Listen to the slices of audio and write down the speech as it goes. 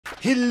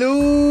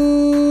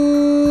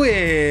Hello,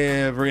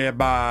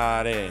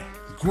 everybody.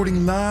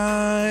 Recording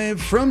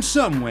live from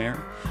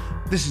somewhere.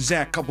 This is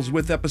Zach Couples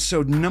with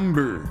episode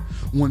number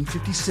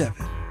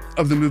 157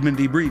 of the Movement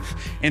Debrief.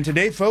 And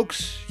today,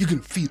 folks, you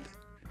can feel it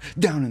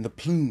down in the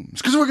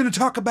plumes because we're going to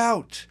talk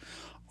about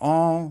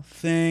all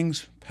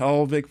things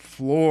pelvic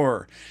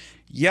floor.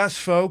 Yes,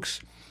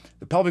 folks.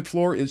 The pelvic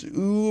floor is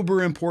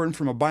uber important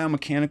from a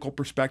biomechanical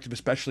perspective,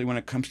 especially when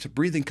it comes to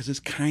breathing, because it's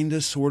kind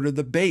of sort of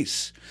the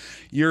base.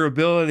 Your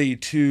ability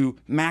to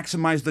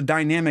maximize the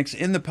dynamics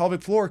in the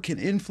pelvic floor can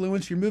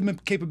influence your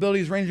movement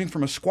capabilities, ranging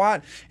from a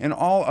squat and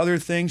all other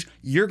things.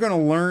 You're going to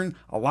learn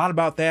a lot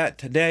about that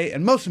today,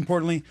 and most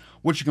importantly,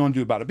 what you're going to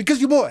do about it.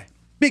 Because your boy,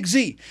 Big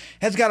Z,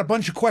 has got a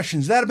bunch of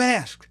questions that have been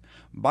asked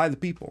by the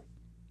people.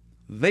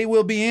 They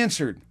will be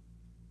answered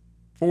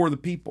for the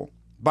people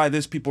by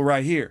this people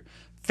right here.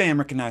 Fam,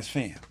 recognize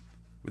fam.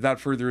 Without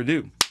further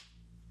ado,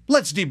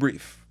 let's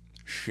debrief,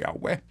 shall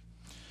we?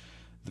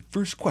 The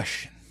first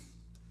question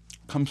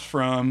comes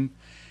from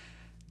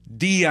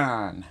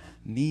Dion.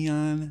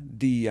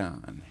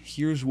 Dion.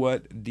 Here's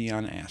what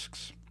Dion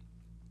asks.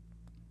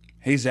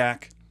 Hey,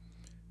 Zach,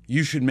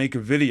 you should make a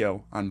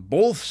video on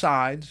both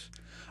sides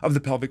of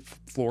the pelvic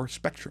floor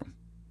spectrum.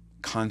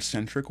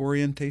 Concentric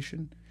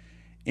orientation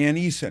and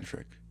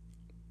eccentric.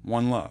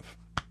 One love.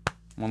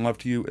 One love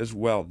to you as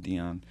well,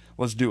 Dion.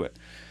 Let's do it.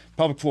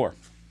 Pelvic floor.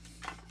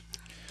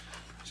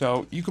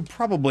 So you could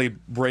probably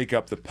break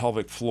up the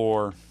pelvic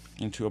floor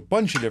into a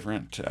bunch of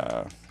different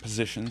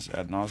positions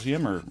ad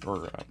nauseum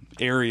or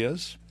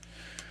areas.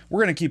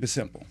 We're going to keep it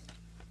simple.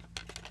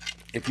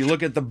 If you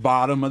look at the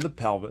bottom of the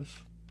pelvis,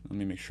 let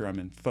me make sure I'm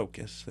in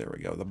focus. There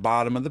we go. The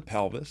bottom of the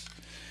pelvis.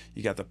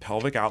 You got the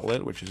pelvic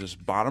outlet, which is this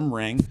bottom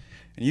ring,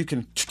 and you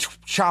can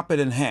chop it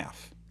in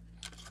half.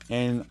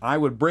 And I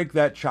would break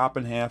that chop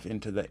in half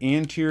into the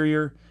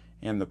anterior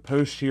and the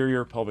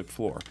posterior pelvic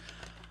floor.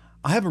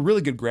 I have a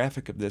really good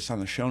graphic of this on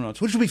the show notes,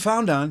 which will be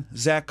found on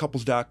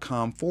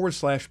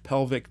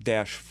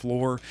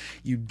zachcouples.com/pelvic-floor.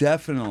 You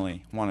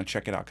definitely want to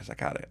check it out because I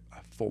got a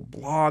full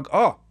blog.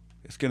 Oh,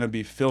 it's going to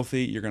be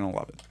filthy. You're going to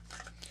love it.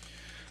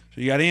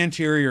 So you got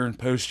anterior and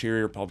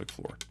posterior pelvic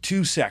floor,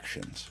 two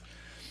sections.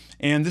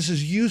 And this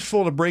is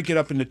useful to break it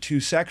up into two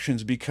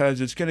sections because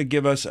it's going to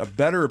give us a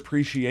better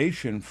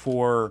appreciation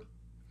for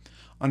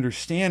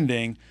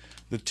understanding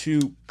the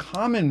two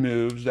common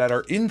moves that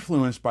are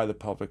influenced by the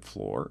pelvic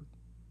floor,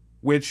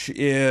 which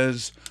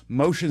is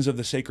motions of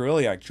the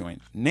sacroiliac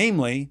joint,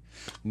 namely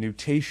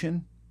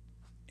nutation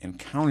and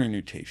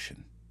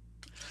counternutation.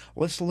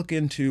 Let's look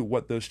into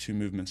what those two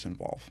movements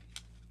involve.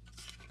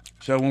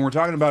 So when we're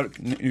talking about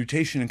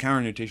nutation and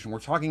counternutation, we're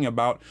talking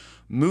about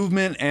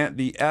movement at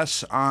the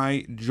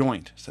SI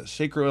joint, so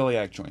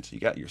sacroiliac joint. So you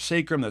got your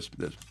sacrum, this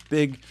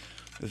big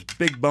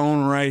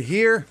bone right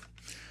here.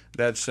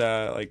 That's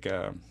like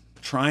a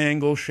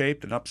triangle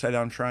shaped, an upside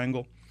down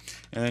triangle.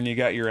 And then you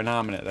got your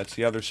innominate. That's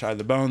the other side of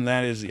the bone.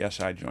 That is the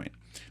SI joint.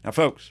 Now,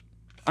 folks,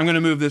 I'm going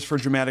to move this for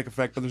dramatic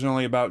effect, but there's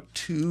only about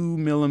 2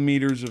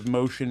 millimeters of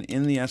motion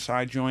in the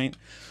SI joint.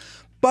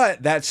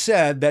 But that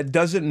said, that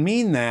doesn't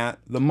mean that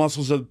the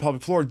muscles of the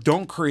pelvic floor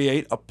don't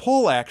create a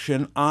pull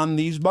action on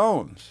these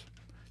bones.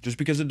 Just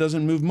because it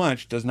doesn't move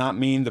much does not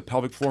mean the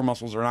pelvic floor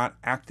muscles are not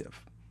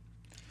active.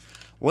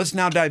 Let's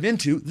now dive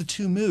into the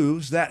two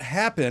moves that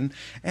happen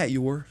at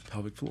your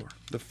pelvic floor.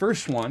 The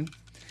first one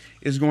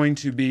is going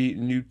to be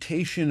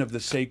nutation of the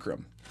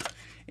sacrum.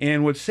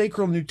 And what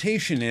sacral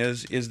nutation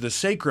is the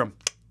sacrum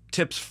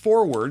tips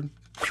forward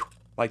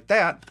like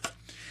that.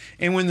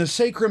 And when the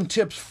sacrum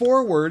tips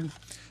forward,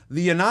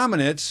 the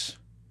innominates,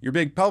 your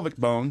big pelvic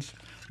bones,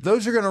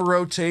 those are going to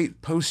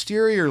rotate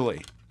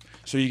posteriorly.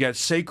 So you got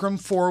sacrum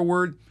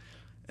forward,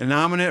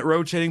 innominate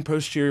rotating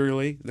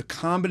posteriorly. The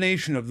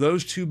combination of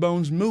those two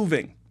bones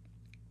moving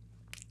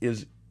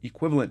is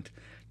equivalent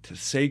to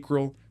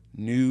sacral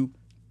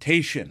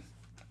nutation.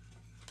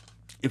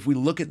 If we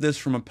look at this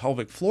from a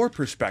pelvic floor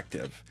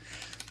perspective,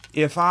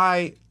 if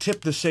I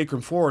tip the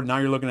sacrum forward, now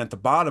you're looking at the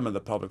bottom of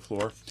the pelvic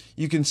floor,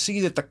 you can see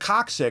that the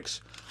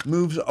coccyx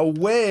moves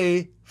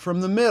away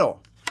from the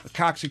middle. The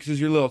coccyx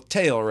is your little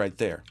tail right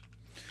there.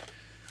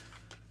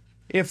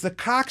 If the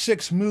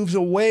coccyx moves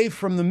away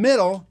from the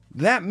middle,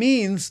 that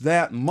means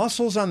that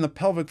muscles on the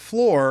pelvic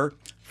floor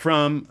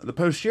from the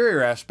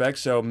posterior aspect,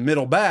 so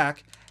middle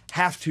back,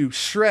 have to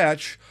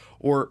stretch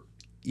or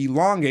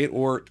elongate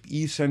or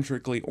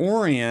eccentrically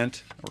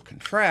orient or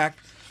contract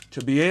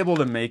to be able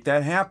to make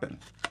that happen.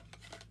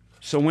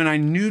 So when I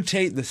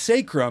nutate the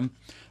sacrum,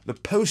 the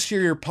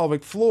posterior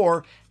pelvic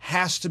floor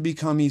has to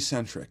become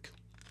eccentric.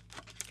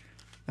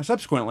 Now,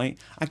 subsequently,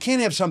 I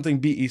can't have something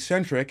be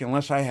eccentric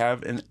unless I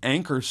have an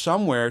anchor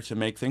somewhere to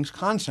make things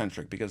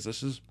concentric, because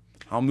this is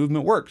how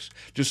movement works.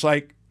 Just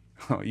like,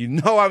 you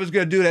know I was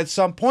going to do it at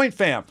some point,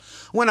 fam.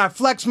 When I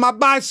flex my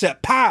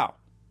bicep, pow!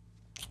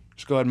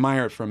 Just go ahead and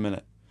admire it for a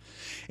minute.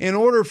 In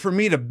order for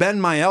me to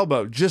bend my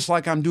elbow, just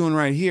like I'm doing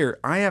right here,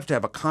 I have to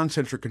have a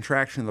concentric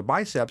contraction of the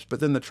biceps, but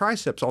then the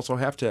triceps also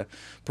have to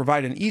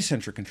provide an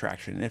eccentric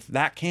contraction. And if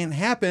that can't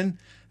happen,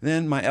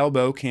 then my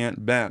elbow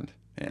can't bend.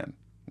 And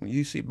When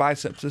you see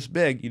biceps this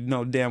big, you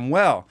know damn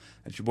well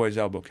that your boy's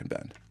elbow can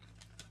bend.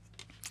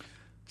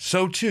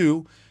 So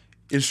too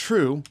is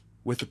true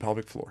with the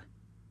pelvic floor.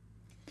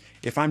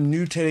 If I'm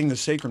nutating the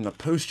sacrum, the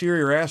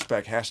posterior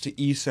aspect has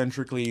to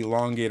eccentrically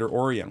elongate or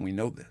orient. We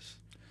know this.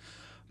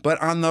 But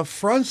on the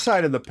front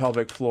side of the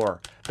pelvic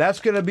floor,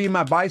 that's going to be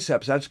my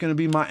biceps. That's going to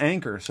be my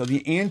anchor. So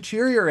the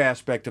anterior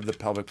aspect of the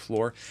pelvic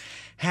floor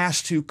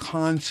has to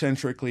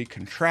concentrically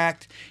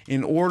contract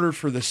in order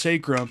for the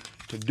sacrum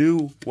to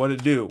do what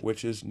it do,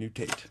 which is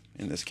nutate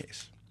in this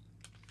case.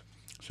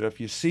 So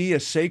if you see a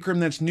sacrum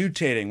that's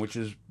nutating, which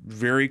is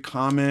very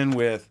common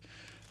with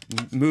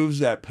moves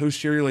that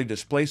posteriorly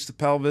displace the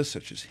pelvis,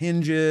 such as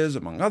hinges,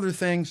 among other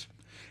things,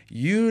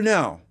 you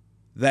know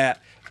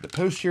that the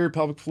posterior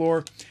pelvic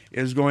floor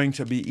is going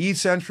to be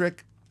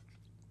eccentric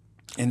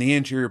and the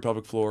anterior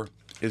pelvic floor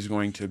is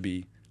going to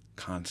be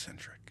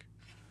concentric.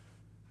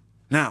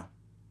 Now,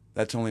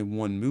 that's only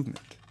one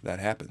movement that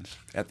happens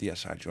at the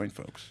SI joint,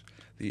 folks.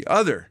 The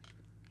other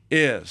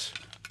is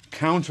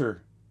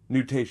counter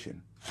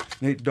nutation.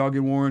 Nate Dogg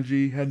and Warren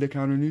G had to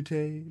counter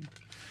nutate.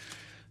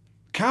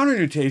 Counter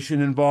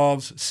nutation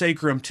involves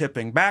sacrum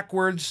tipping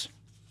backwards.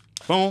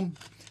 Boom.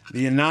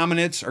 The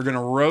innominates are going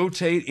to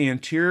rotate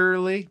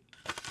anteriorly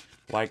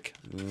like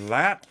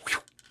that.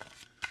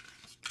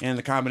 And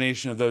the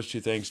combination of those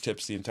two things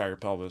tips the entire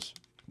pelvis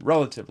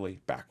relatively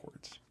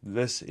backwards.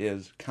 This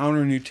is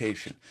counter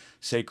nutation.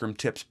 Sacrum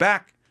tips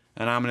back,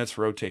 innominates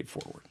rotate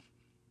forward.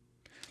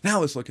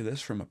 Now let's look at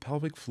this from a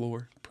pelvic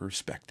floor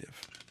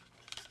perspective.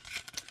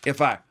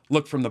 If I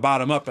look from the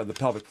bottom up at the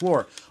pelvic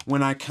floor,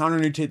 when I counter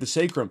nutate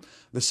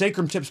the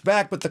sacrum tips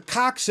back, but the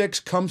coccyx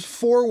comes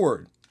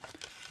forward,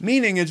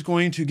 meaning it's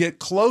going to get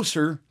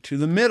closer to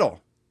the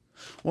middle.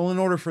 Well, in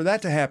order for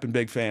that to happen,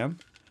 big fam,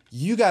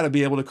 you got to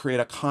be able to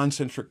create a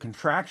concentric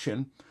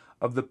contraction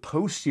of the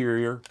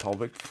posterior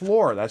pelvic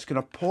floor. That's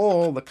going to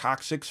pull the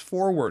coccyx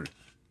forward.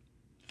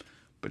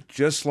 But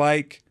just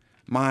like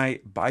my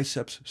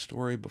biceps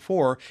story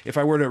before, if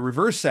I were to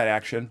reverse that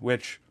action,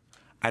 which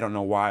I don't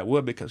know why I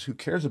would, because who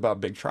cares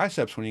about big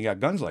triceps when you got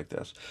guns like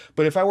this?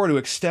 But if I were to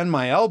extend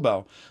my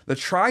elbow, the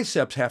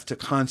triceps have to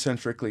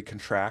concentrically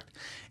contract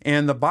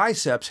and the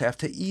biceps have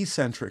to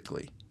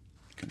eccentrically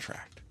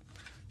contract.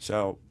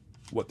 So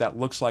what that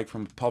looks like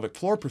from a pelvic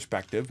floor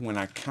perspective, when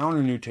I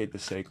counter nutate the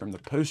sacrum, the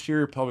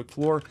posterior pelvic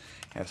floor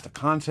has to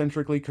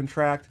concentrically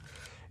contract,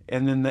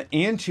 and then the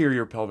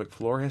anterior pelvic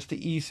floor has to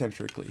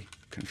eccentrically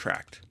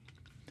contract.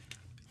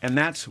 And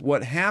that's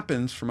what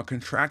happens from a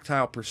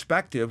contractile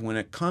perspective when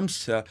it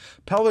comes to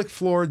pelvic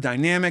floor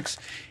dynamics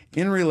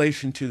in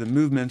relation to the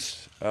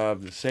movements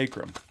of the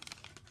sacrum.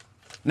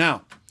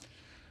 Now,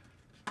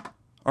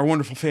 our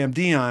wonderful fam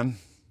Dion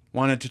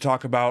wanted to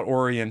talk about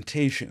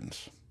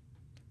orientations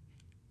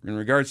in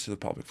regards to the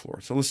pelvic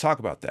floor. So let's talk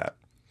about that.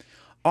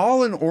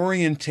 All an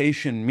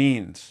orientation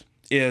means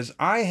is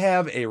I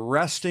have a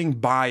resting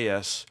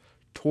bias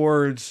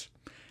towards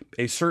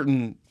a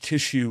certain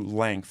tissue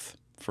length,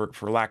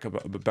 for lack of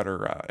a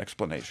better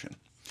explanation.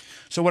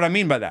 So what I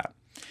mean by that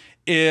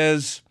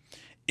is,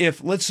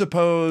 if let's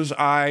suppose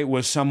I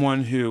was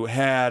someone who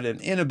had an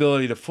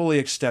inability to fully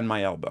extend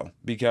my elbow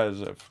because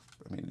of,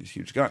 these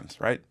huge guns,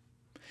 right?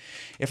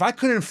 If I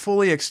couldn't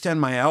fully extend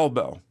my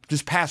elbow,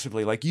 just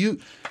passively, like you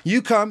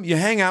come, you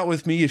hang out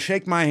with me, you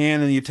shake my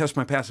hand, and you test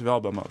my passive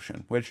elbow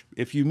motion, which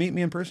if you meet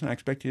me in person, I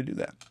expect you to do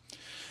that.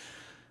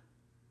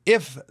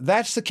 If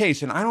that's the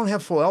case and I don't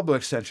have full elbow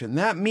extension,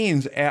 that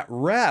means at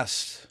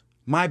rest,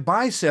 my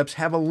biceps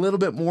have a little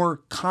bit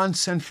more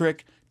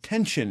concentric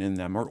tension in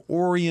them, or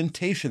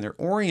orientation. They're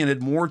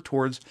oriented more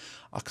towards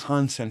a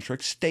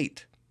concentric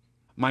state.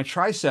 My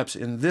triceps,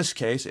 in this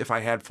case, if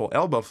I had full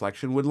elbow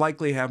flexion, would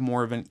likely have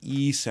more of an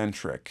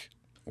eccentric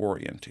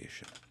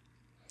orientation.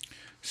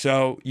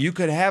 So you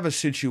could have a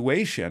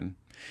situation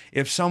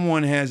if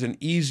someone has an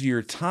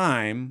easier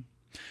time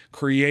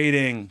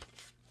creating,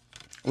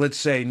 let's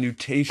say,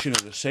 nutation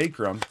of the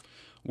sacrum,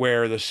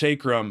 where the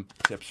sacrum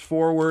tips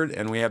forward,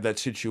 and we have that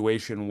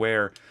situation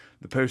where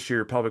the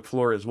posterior pelvic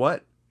floor is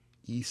what?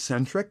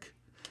 Eccentric.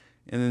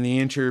 And then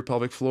the anterior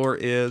pelvic floor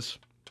is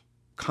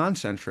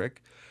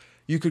concentric.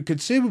 You could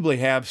conceivably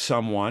have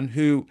someone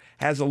who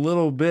has a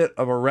little bit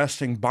of a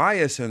resting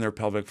bias in their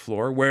pelvic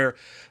floor, where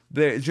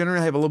they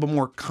generally have a little bit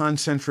more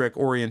concentric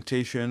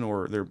orientation,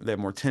 or they have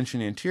more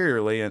tension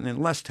anteriorly and then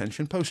less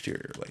tension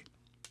posteriorly.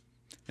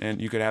 And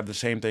you could have the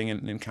same thing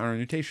in counter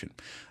nutation.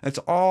 That's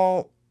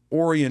all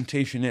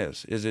orientation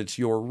is it's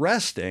your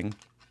resting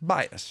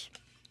bias.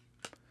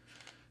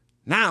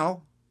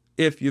 Now,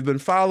 if you've been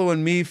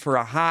following me for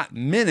a hot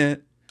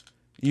minute,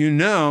 you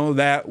know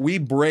that we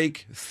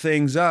break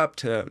things up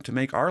to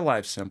make our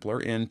life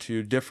simpler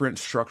into different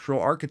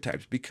structural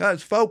archetypes,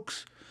 because,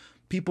 folks,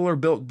 people are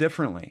built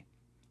differently.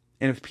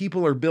 And if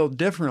people are built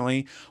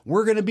differently,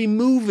 we're going to be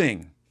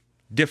moving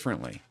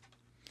differently.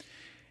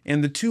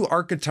 And the two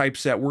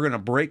archetypes that we're going to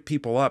break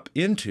people up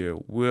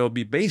into will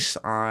be based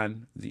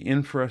on the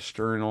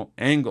infrasternal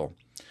angle.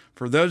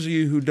 For those of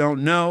you who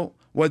don't know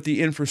what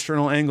the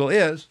infrasternal angle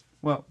is,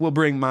 Well, we'll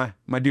bring my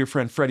dear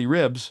friend Freddie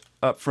Ribs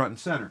up front and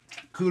center.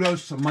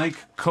 Kudos to Mike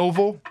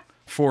Koval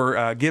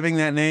for giving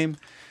that name.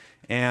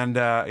 And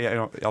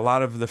a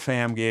lot of the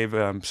fam gave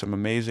some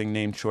amazing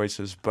name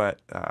choices, but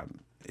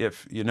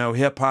if you know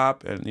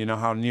hip-hop and you know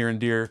how near and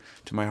dear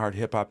to my heart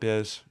hip-hop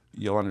is,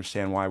 you'll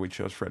understand why we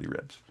chose Freddie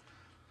Ribs.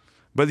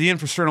 But the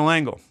infrasternal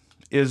angle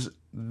is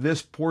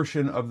this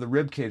portion of the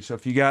rib cage. So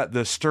if you got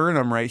the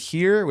sternum right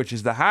here, which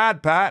is the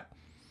hard part,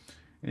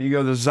 and you go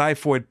to the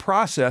xiphoid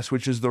process,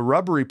 which is the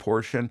rubbery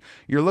portion,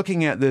 you're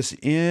looking at this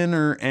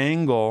inner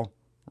angle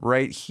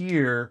right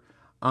here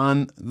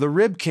on the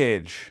rib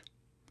cage.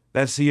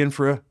 That's the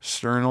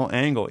infrasternal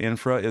angle.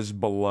 Infra is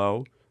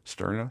below,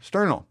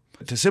 sternal.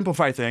 To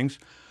simplify things,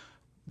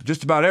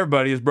 just about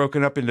everybody is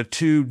broken up into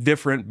two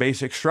different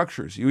basic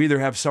structures. You either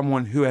have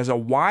someone who has a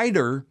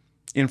wider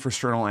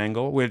infrasternal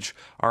angle, which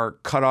are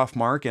cutoff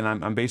mark, and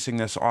I'm basing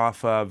this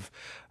off of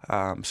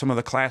some of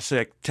the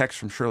classic texts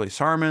from Shirley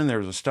Sarman. There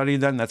was a study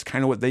done. That's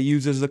kind of what they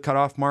use as the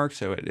cutoff mark,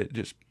 so it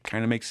just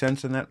kind of makes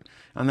sense on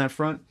that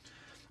front.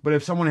 But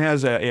if someone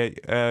has an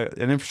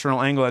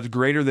infrasternal angle that's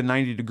greater than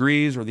 90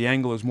 degrees, or the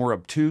angle is more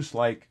obtuse,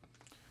 like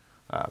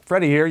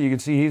Freddie here, you can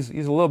see he's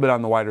a little bit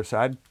on the wider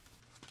side.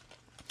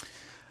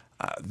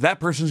 That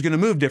person's going to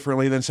move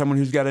differently than someone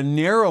who's got a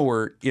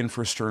narrower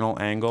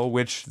infrasternal angle,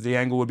 which the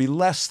angle would be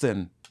less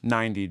than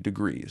 90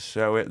 degrees.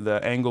 So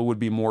the angle would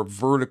be more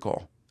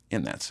vertical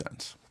in that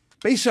sense.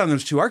 Based on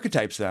those two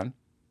archetypes then,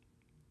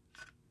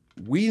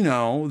 we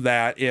know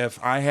that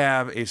if I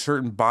have a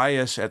certain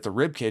bias at the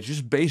rib cage,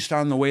 just based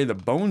on the way the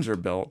bones are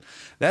built,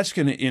 that's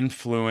going to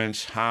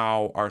influence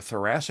how our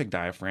thoracic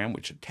diaphragm,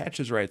 which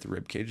attaches right at the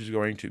rib cage, is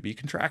going to be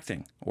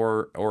contracting,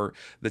 or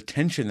the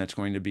tension that's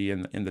going to be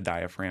in the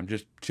diaphragm,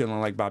 just chilling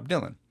like Bob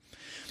Dylan.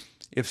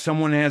 If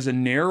someone has a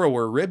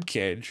narrower rib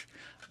cage,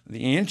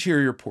 the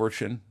anterior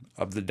portion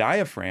of the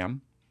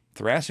diaphragm,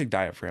 thoracic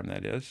diaphragm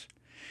that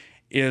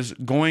is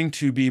going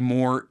to be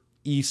more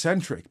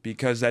eccentric,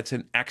 because that's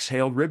an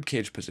exhaled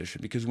ribcage position.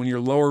 Because when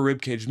your lower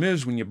ribcage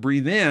moves, when you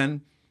breathe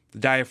in, the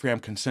diaphragm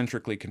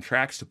concentrically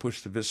contracts to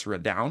push the viscera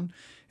down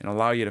and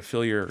allow you to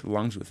fill your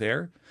lungs with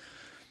air.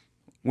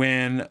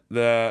 When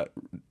the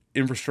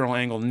infrasternal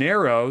angle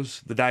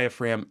narrows, the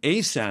diaphragm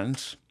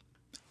ascends,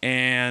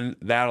 and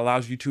that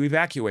allows you to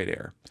evacuate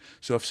air.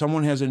 So if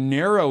someone has a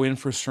narrow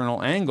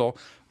infrasternal angle,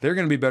 they're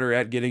going to be better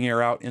at getting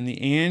air out in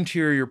the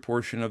anterior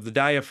portion of the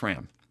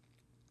diaphragm.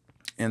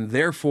 And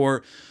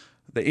therefore,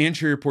 the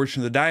anterior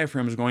portion of the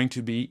diaphragm is going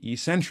to be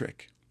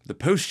eccentric. The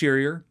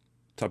posterior,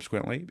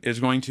 subsequently, is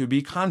going to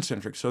be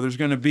concentric. So there's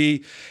going to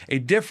be a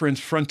difference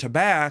front to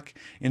back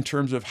in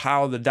terms of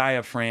how the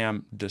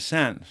diaphragm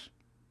descends.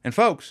 And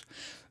folks,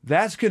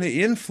 that's going to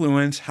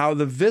influence how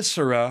the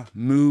viscera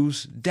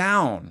moves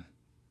down.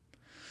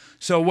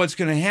 So what's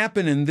going to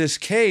happen in this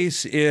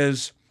case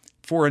is,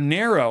 for a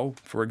narrow,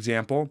 for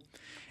example,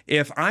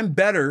 if I'm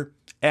better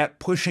at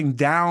pushing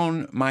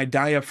down my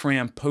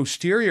diaphragm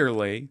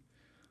posteriorly,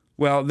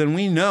 well, then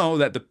we know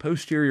that the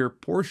posterior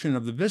portion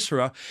of the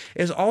viscera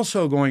is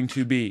also going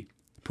to be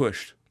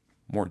pushed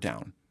more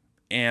down.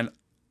 And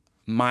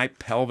my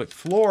pelvic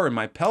floor and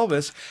my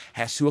pelvis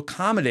has to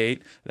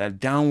accommodate that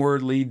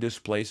downwardly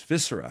displaced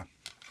viscera.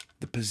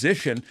 The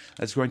position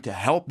that's going to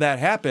help that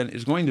happen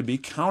is going to be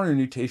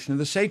counternutation of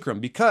the sacrum,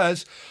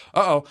 because,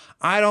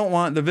 I don't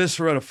want the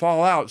viscera to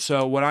fall out.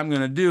 So what I'm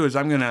going to do is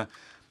I'm going to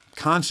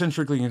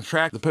concentrically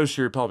contract the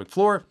posterior pelvic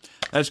floor.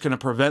 That's going to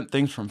prevent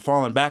things from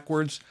falling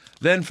backwards.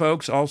 Then,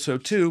 folks, also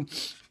too,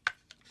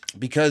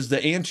 because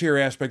the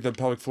anterior aspect of the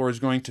pelvic floor is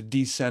going to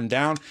descend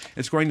down,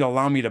 it's going to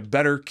allow me to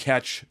better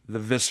catch the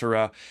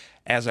viscera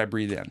as I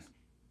breathe in.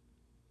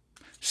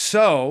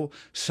 So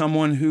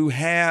someone who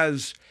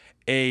has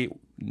a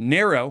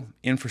narrow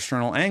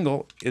infrasternal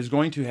angle is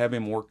going to have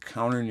a more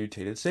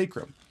counternutated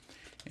sacrum.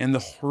 And the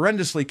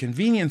horrendously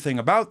convenient thing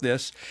about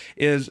this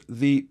is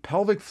the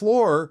pelvic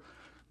floor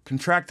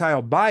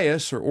contractile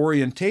bias or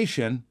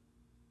orientation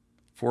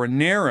for a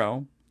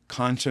narrow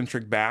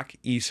concentric back,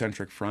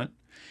 eccentric front,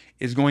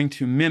 is going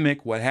to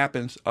mimic what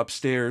happens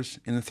upstairs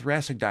in the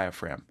thoracic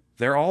diaphragm.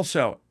 They're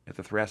also, at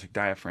the thoracic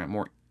diaphragm,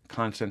 more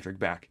concentric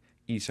back,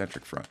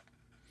 eccentric front.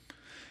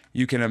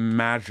 You can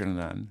imagine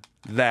then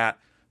that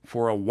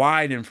for a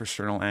wide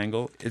infrasternal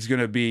angle, it's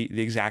going to be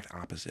the exact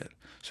opposite.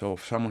 So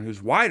for someone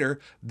who's wider,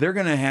 they're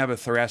going to have a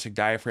thoracic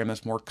diaphragm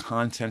that's more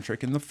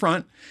concentric in the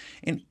front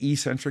and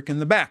eccentric in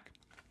the back.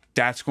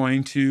 That's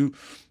going to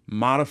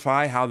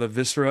modify how the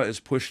viscera is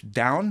pushed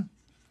down.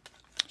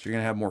 So you're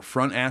going to have more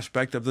front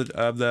aspect of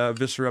the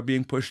viscera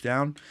being pushed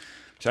down.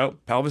 So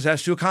pelvis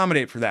has to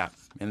accommodate for that.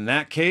 In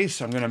that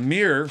case, I'm going to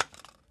mirror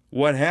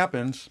what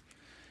happens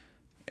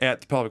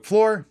at the pelvic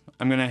floor.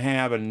 I'm going to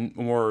have a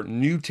more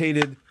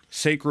nutated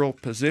sacral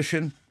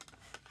position,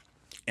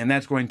 and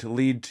that's going to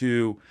lead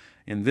to,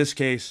 in this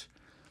case,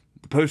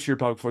 the posterior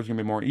pelvic floor is going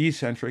to be more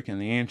eccentric,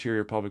 and the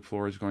anterior pelvic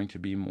floor is going to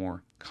be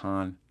more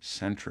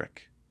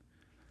concentric.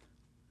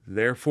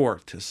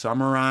 Therefore, to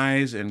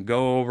summarize and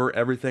go over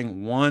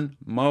everything one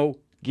more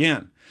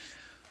again,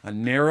 a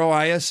narrow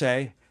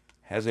ISA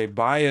has a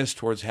bias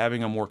towards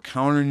having a more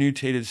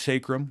counternutated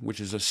sacrum, which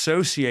is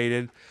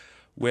associated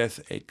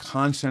with a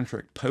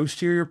concentric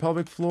posterior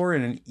pelvic floor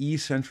and an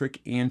eccentric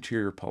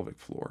anterior pelvic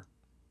floor.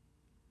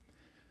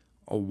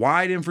 A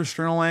wide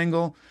infrasternal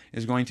angle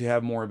is going to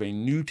have more of a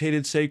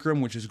nutated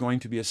sacrum, which is going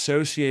to be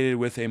associated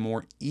with a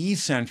more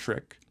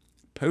eccentric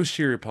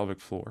posterior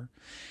pelvic floor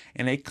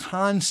and a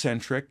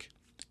concentric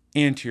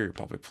anterior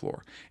pelvic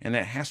floor. And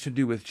that has to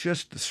do with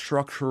just the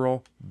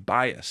structural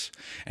bias.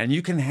 And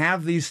you can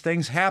have these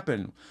things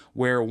happen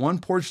where one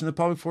portion of the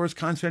pelvic floor is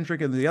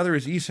concentric and the other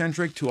is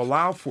eccentric to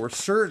allow for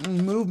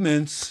certain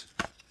movements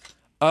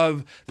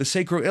of the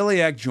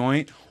sacroiliac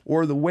joint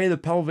or the way the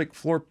pelvic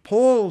floor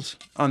pulls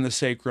on the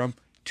sacrum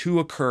to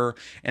occur.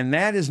 And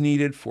that is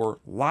needed for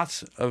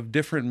lots of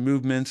different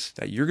movements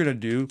that you're going to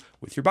do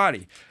with your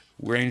body,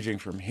 ranging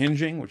from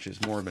hinging, which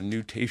is more of a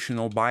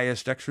nutational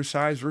biased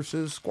exercise,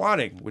 versus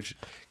squatting, which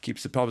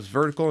keeps the pelvis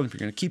vertical. And if you're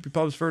going to keep your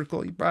pelvis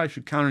vertical, you probably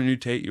should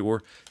counternutate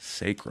your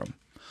sacrum.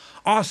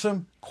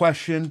 Awesome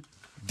question,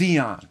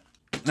 Dion.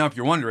 Now, if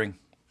you're wondering,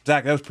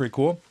 Zach, that was pretty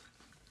cool.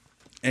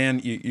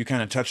 And you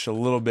kind of touched a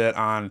little bit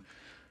on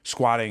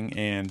squatting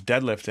and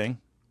deadlifting.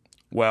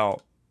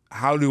 Well,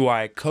 how do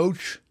I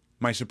coach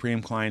my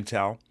Supreme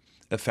clientele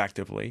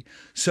effectively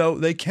so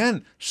they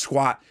can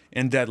squat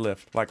and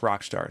deadlift like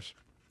rock stars?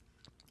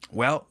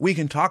 Well, we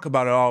can talk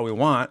about it all we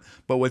want,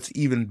 but what's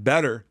even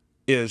better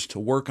is to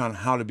work on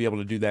how to be able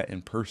to do that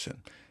in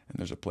person. And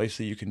there's a place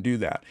that you can do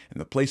that.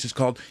 And the place is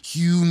called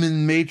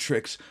Human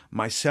Matrix,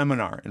 my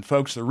seminar. And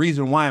folks, the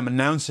reason why I'm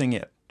announcing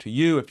it to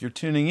you, if you're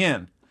tuning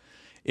in,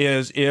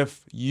 is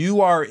if you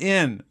are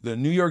in the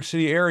New York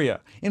City area,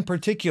 in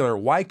particular,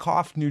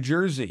 Wyckoff, New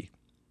Jersey,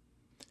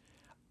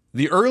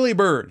 the early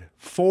bird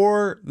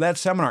for that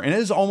seminar, and it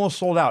is almost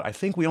sold out. I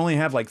think we only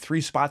have like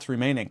 3 spots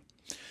remaining,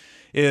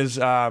 is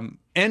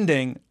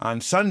ending on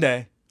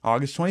Sunday,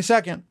 August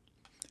 22nd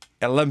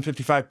at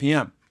 11:55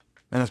 p.m.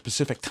 and a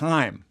specific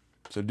time.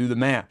 So do the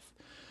math.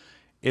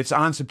 It's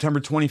on September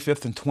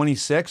 25th and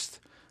 26th.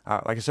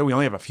 Like I said, we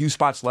only have a few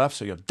spots left,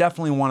 so you'll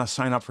definitely want to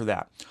sign up for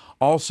that.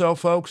 Also,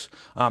 folks,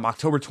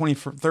 October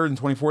 23rd and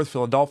 24th,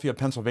 Philadelphia,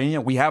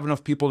 Pennsylvania. We have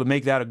enough people to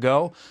make that a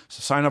go,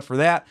 so sign up for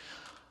that.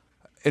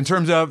 In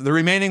terms of the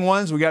remaining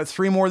ones, we got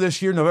 3 more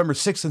this year, November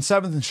 6th and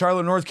 7th in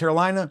Charlotte, North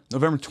Carolina,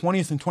 November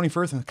 20th and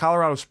 21st in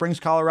Colorado Springs,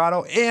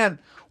 Colorado, and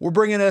we're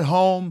bringing it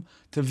home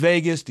to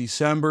Vegas,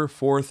 December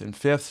 4th and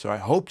 5th, so I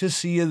hope to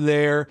see you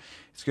there.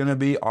 It's going to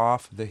be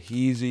off the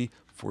heezy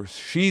for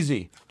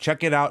sheezy.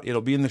 Check it out.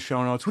 It'll be in the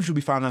show notes, which will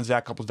be found on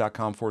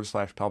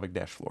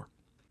zachcouples.com/pelvic-floor.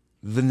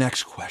 The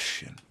next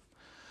question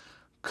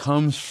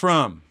comes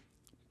from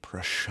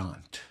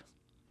Prashant.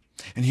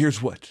 And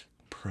here's what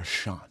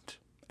Prashant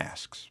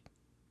asks.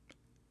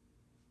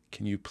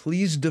 Can you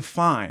please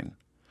define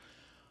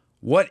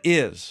what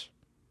is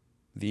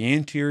the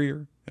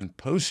anterior and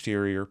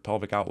posterior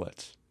pelvic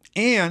outlets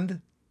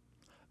and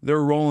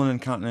their role in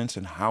incontinence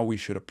and how we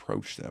should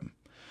approach them?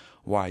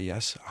 Why,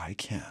 yes, I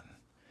can.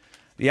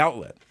 The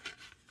outlet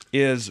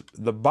is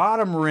the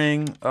bottom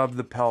ring of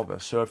the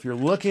pelvis. So if you're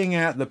looking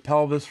at the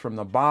pelvis from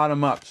the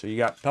bottom up, so you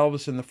got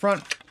pelvis in the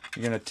front,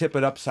 you're going to tip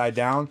it upside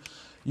down.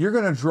 You're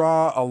going to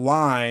draw a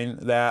line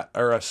that,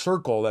 or a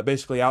circle that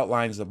basically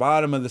outlines the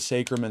bottom of the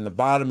sacrum and the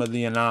bottom of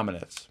the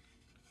innominate.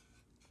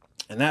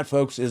 And that,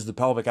 folks, is the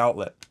pelvic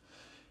outlet.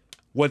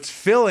 What's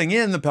filling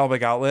in the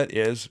pelvic outlet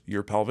is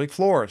your pelvic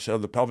floor. So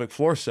the pelvic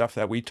floor stuff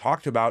that we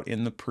talked about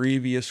in the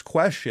previous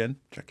question,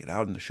 check it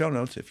out in the show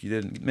notes if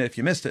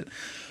you missed it.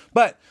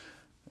 But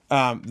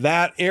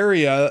that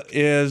area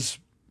is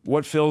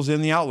what fills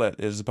in the outlet,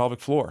 is the pelvic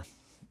floor.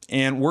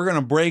 And we're going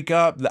to break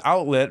up the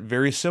outlet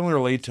very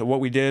similarly to what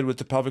we did with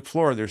the pelvic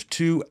floor. There's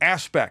 2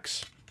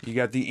 aspects. You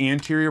got the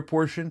anterior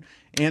portion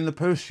and the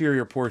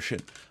posterior portion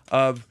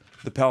of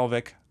the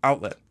pelvic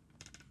outlet.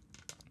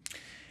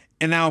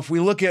 And now if we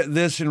look at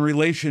this in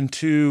relation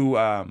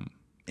to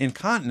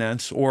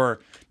incontinence, or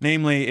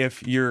namely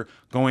if you're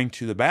going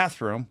to the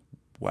bathroom,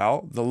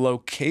 well, the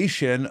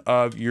location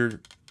of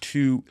your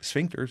 2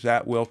 sphincters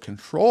that will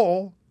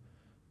control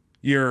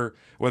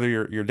whether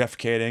you're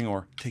defecating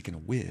or taking a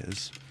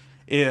whiz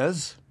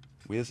is,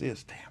 damn,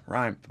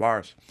 rhyme,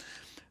 bars.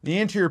 The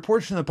anterior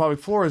portion of the pelvic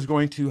floor is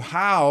going to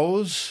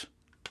house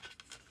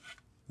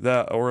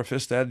the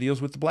orifice that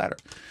deals with the bladder.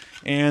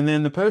 And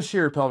then the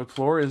posterior pelvic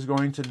floor is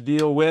going to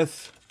deal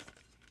with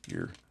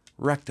your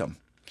rectum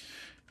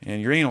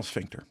and your anal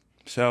sphincter.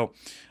 So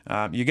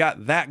you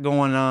got that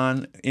going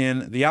on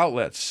in the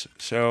outlets.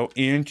 So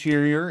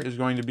anterior is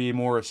going to be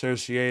more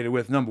associated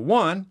with number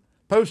 1.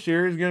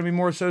 Posterior is going to be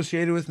more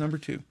associated with number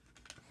 2.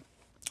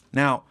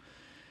 Now,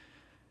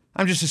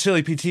 I'm just a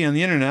silly PT on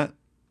the internet.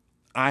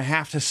 I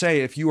have to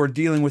say, if you are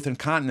dealing with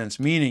incontinence,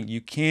 meaning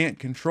you can't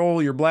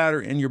control your bladder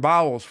and your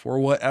bowels for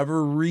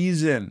whatever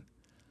reason,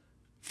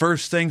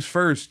 first things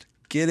first,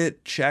 get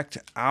it checked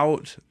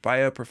out by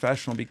a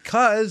professional,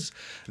 because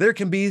there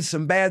can be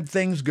some bad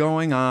things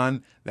going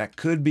on that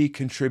could be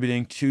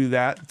contributing to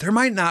that. There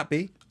might not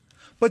be,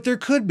 but there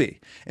could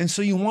be. And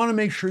so you want to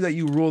make sure that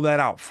you rule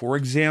that out. For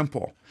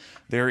example,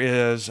 there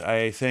is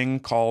a thing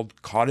called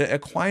cauda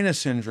equina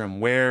syndrome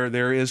where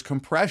there is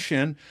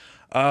compression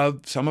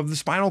of some of the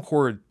spinal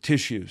cord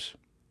tissues,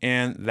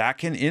 and that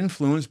can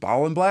influence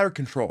bowel and bladder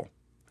control.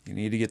 You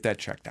need to get that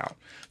checked out.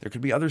 There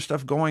could be other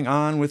stuff going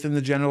on within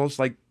the genitals,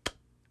 like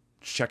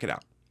check it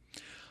out.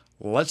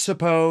 Let's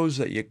suppose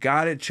that you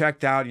got it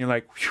checked out and you're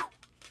like, whew,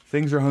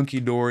 things are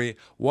hunky-dory.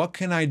 What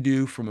can I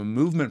do from a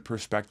movement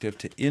perspective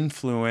to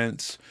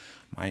influence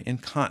my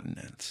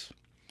incontinence?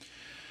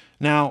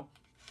 Now,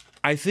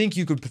 I think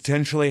you could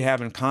potentially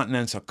have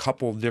incontinence a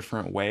couple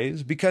different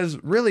ways, because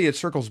really it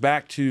circles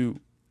back to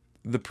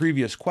the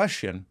previous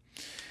question.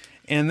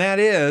 And that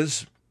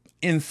is,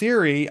 in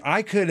theory,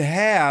 I could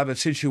have a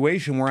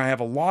situation where I have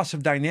a loss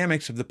of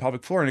dynamics of the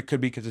pelvic floor, and it could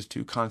be because it's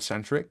too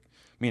concentric,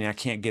 meaning I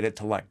can't get it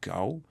to let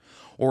go,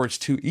 or it's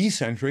too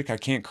eccentric, I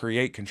can't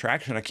create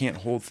contraction, I can't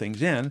hold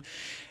things in.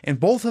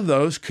 And both of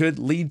those could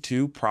lead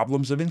to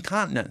problems of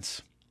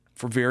incontinence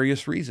for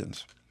various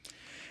reasons.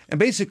 And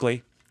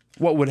basically,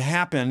 what would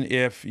happen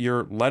if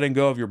you're letting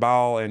go of your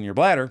bowel and your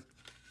bladder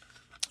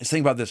is,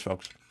 think about this,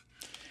 folks.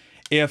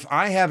 If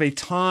I have a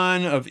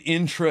ton of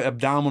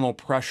intra-abdominal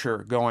pressure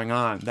going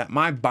on that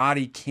my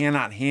body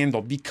cannot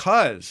handle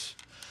because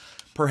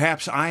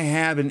perhaps I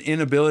have an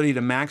inability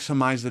to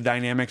maximize the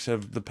dynamics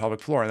of the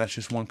pelvic floor, and that's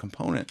just one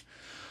component.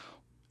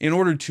 In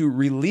order to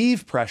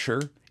relieve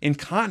pressure,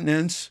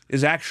 incontinence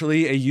is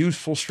actually a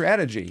useful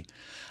strategy.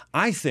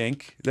 I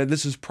think that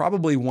this is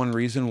probably one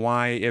reason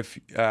why, if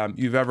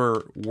you've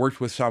ever worked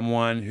with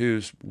someone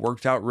who's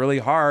worked out really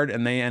hard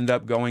and they end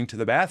up going to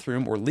the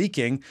bathroom or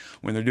leaking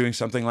when they're doing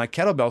something like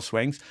kettlebell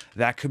swings,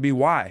 that could be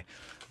why.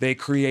 They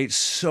create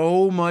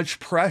so much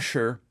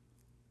pressure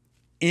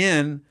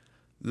in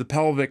the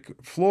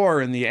pelvic floor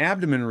and the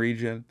abdomen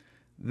region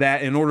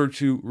that in order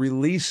to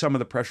release some of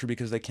the pressure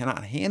because they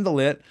cannot handle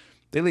it,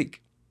 they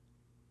leak.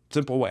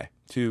 Simple way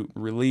to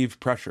relieve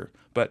pressure,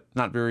 but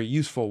not very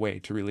useful way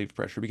to relieve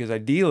pressure, because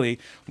ideally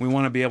we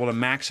want to be able to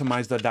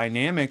maximize the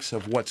dynamics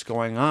of what's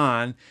going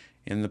on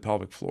in the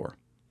pelvic floor.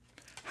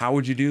 How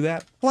would you do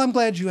that? Well, I'm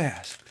glad you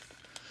asked.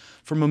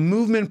 From a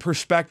movement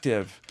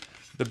perspective,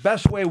 the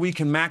best way we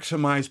can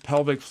maximize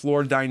pelvic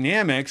floor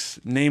dynamics,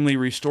 namely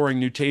restoring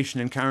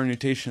nutation and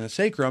counter-nutation of the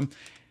sacrum,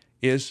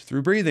 is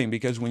through breathing,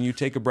 because when you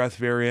take a breath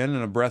of air in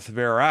and a breath of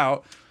air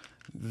out,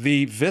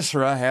 the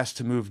viscera has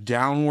to move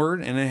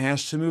downward and it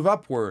has to move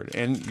upward,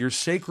 and your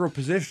sacral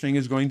positioning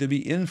is going to be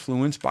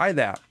influenced by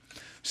that.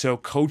 So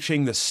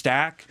coaching the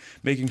stack,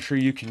 making sure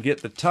you can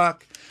get the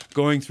tuck,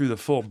 going through the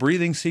full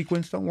breathing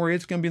sequence. Don't worry,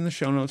 it's going to be in the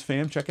show notes,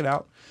 fam. Check it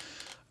out.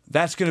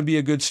 That's going to be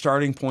a good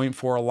starting point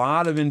for a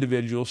lot of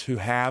individuals who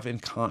have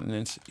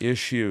incontinence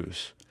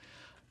issues.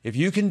 If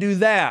you can do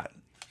that,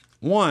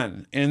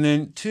 one, and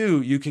then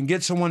two, you can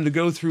get someone to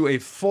go through a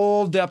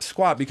full depth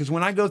squat, because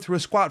when I go through a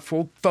squat,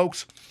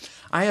 folks,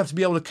 I have to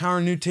be able to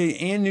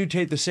counter-nutate and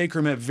nutate the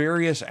sacrum at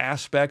various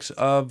aspects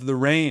of the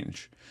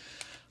range.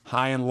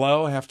 High and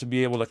low, I have to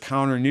be able to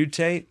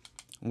counter-nutate.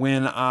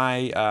 When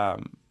I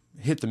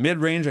hit the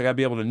mid-range, I got to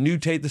be able to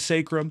nutate the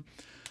sacrum.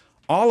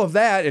 All of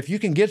that, if you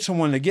can get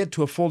someone to get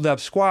to a full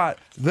depth squat,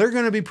 they're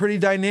going to be pretty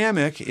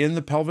dynamic in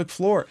the pelvic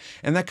floor.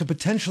 And that could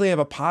potentially have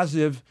a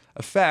positive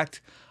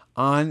effect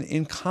on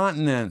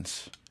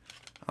incontinence.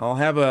 I'll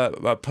have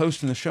a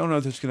post in the show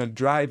notes that's going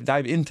to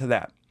dive into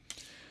that.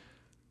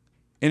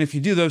 And if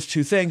you do those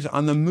two things,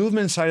 on the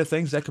movement side of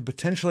things, that could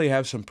potentially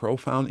have some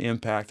profound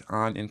impact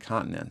on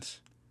incontinence.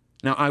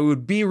 Now, I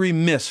would be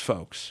remiss,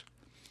 folks,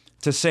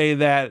 to say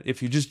that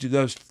if you just do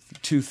those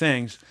two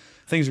things,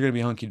 things are going to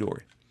be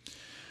hunky-dory.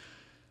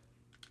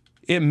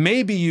 It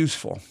may be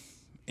useful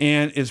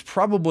and is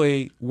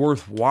probably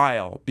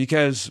worthwhile,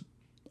 because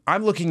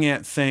I'm looking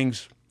at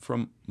things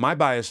from my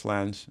bias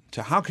lens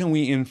to how can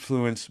we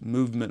influence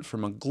movement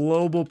from a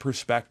global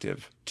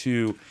perspective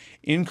to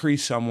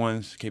increase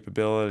someone's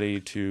capability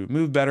to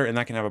move better, and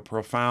that can have a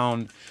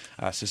profound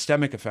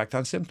systemic effect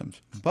on symptoms.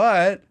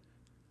 But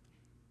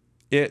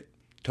it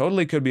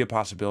totally could be a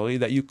possibility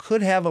that you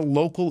could have a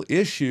local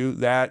issue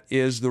that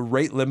is the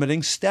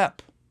rate-limiting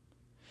step.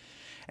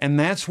 And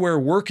that's where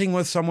working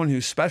with someone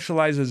who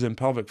specializes in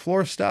pelvic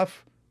floor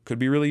stuff could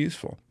be really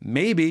useful.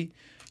 Maybe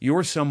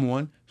you're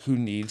someone who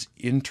needs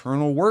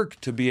internal work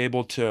to be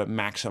able to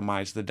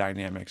maximize the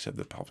dynamics of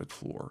the pelvic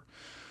floor.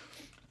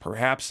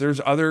 Perhaps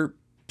there's other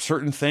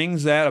certain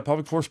things that a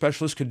pelvic floor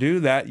specialist could do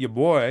that your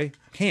boy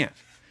can't.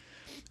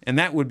 And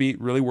that would be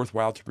really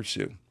worthwhile to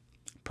pursue.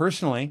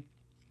 Personally,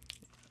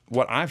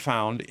 what I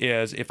found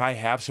is if I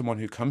have someone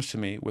who comes to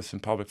me with some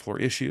pelvic floor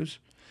issues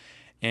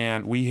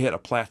and we hit a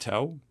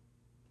plateau,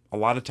 a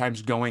lot of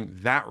times going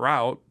that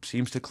route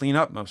seems to clean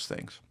up most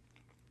things.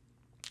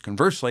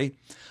 Conversely,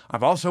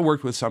 I've also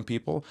worked with some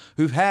people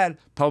who've had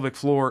pelvic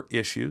floor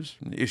issues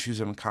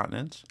of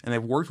incontinence, and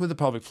they've worked with a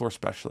pelvic floor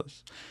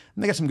specialist,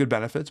 and they got some good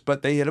benefits,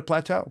 but they hit a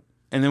plateau.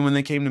 And then when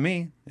they came to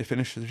me, they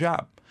finished the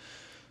job.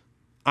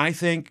 I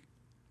think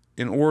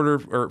in order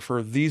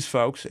for these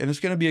folks, and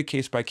it's going to be a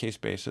case-by-case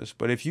basis,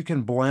 but if you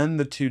can blend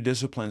the two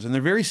disciplines, and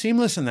they're very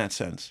seamless in that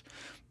sense,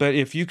 But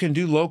if you can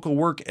do local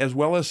work as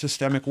well as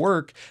systemic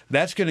work,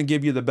 that's going to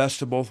give you the best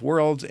of both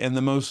worlds and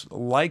the most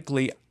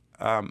likely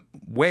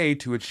way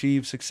to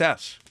achieve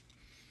success.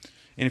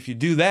 And if you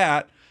do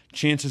that,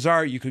 chances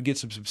are you could get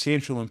some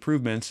substantial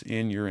improvements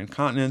in your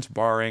incontinence,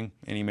 barring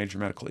any major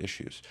medical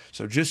issues.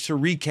 So just to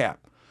recap,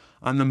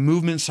 on the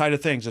movement side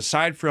of things,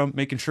 aside from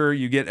making sure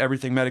you get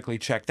everything medically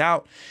checked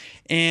out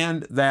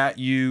and that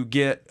you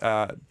get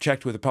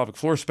checked with a pelvic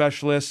floor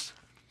specialist,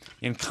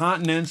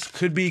 incontinence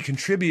could be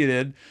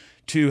contributed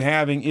to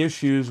having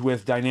issues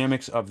with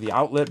dynamics of the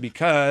outlet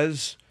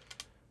because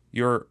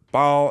your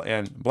bowel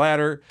and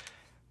bladder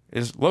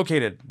is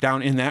located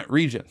down in that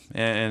region,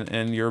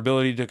 and your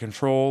ability to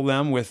control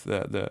them with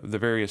the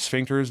various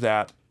sphincters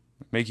that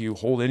make you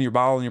hold in your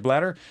bowel and your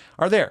bladder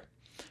are there.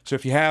 So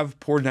if you have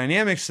poor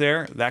dynamics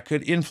there, that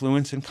could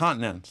influence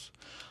incontinence.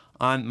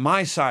 On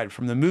my side,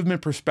 from the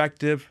movement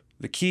perspective,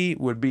 the key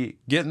would be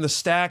getting the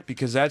stack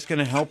because that's going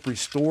to help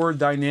restore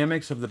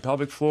dynamics of the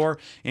pelvic floor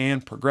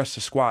and progress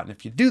the squat. And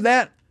if you do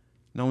that,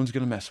 no one's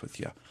going to mess with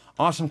you.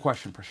 Awesome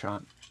question,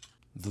 Prashant.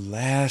 The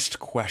last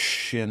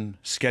question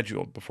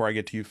scheduled before I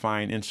get to you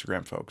fine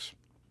Instagram folks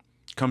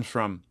comes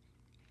from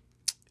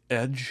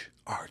Edge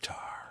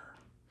Artar.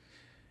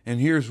 And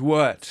here's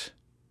what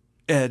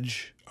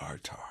Edge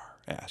Artar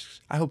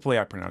asks. Hopefully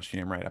I pronounced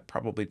your name right. I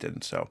probably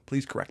didn't, so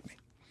please correct me.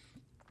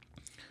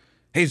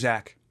 Hey,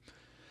 Zach,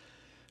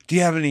 do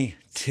you have any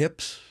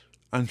tips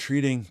on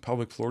treating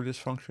pelvic floor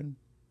dysfunction?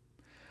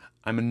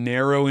 I'm a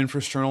narrow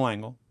infrasternal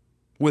angle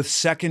with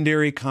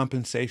secondary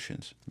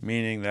compensations,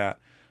 meaning that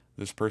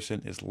this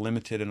person is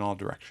limited in all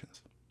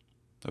directions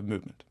of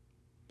movement.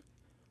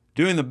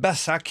 Doing the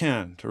best I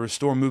can to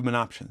restore movement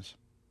options.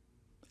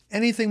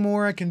 Anything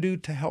more I can do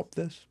to help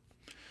this?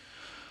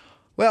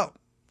 Well,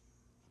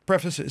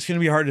 preface, it's going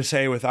to be hard to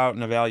say without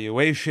an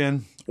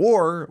evaluation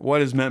or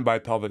what is meant by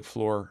pelvic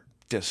floor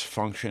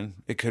dysfunction.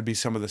 It could be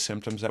some of the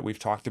symptoms that we've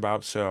talked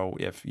about. So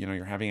if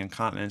you're having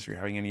incontinence or you're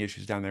having any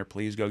issues down there,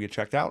 please go get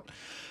checked out.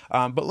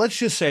 But let's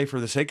just say for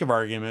the sake of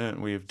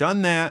argument, we've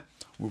done that.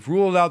 We've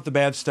ruled out the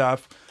bad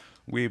stuff.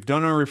 We've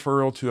done a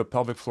referral to a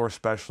pelvic floor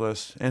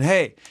specialist. And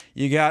hey,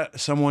 you got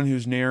someone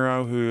who's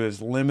narrow, who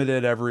is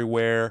limited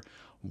everywhere.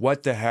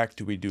 What the heck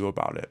do we do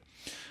about it?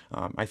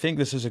 I think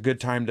this is a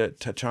good time to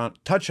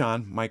touch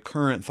on my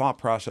current thought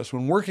process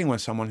when working with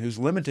someone who's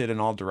limited in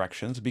all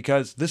directions,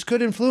 because this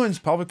could influence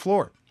pelvic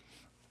floor.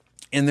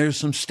 And there's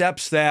some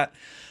steps that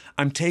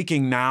I'm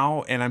taking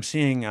now, and I'm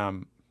seeing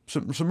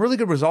some really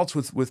good results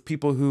with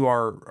people who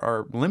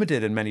are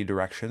limited in many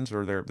directions,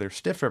 or they're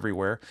stiff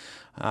everywhere,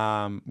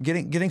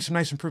 getting some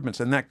nice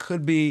improvements. And that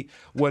could be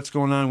what's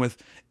going on with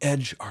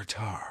Edge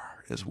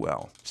Artar as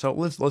well. So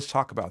let's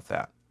talk about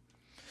that.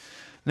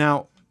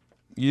 Now,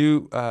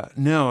 you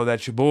know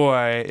that your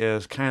boy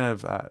is kind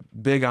of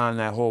big on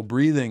that whole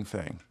breathing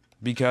thing,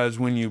 because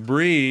when you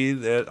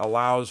breathe, it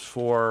allows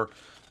for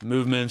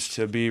movements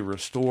to be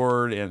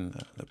restored in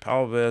the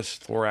pelvis,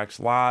 thorax,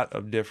 lot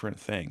of different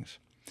things.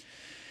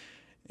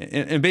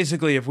 And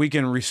basically, if we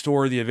can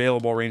restore the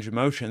available range of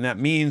motion, that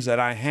means that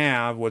I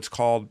have what's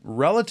called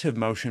relative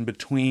motion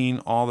between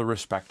all the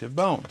respective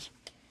bones.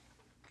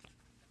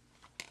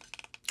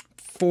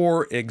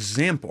 For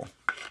example,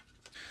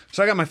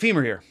 so I got my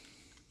femur here,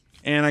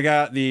 and I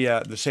got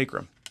the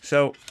sacrum.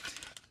 So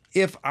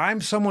if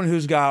I'm someone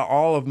who's got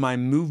all of my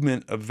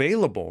movement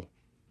available,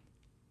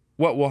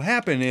 what will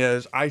happen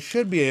is I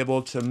should be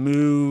able to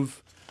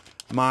move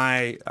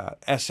my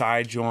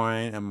SI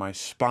joint and my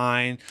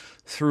spine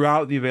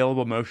throughout the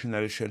available motion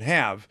that it should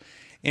have.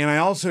 And I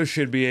also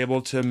should be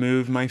able to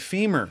move my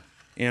femur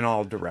in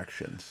all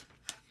directions.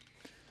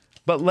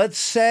 But let's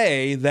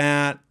say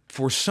that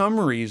for some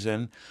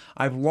reason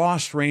I've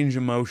lost range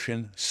of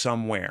motion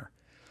somewhere,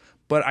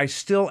 but I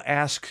still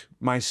ask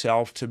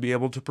myself to be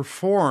able to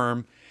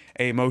perform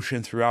a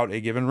motion throughout a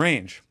given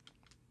range.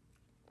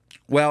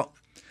 Well,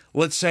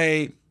 let's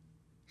say,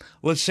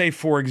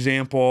 for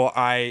example,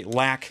 I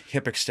lack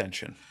hip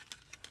extension.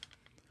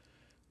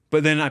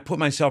 But then I put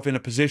myself in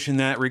a position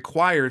that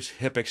requires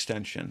hip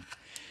extension.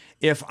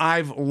 If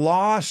I've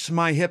lost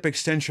my hip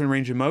extension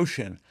range of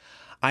motion,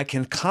 I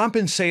can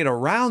compensate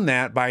around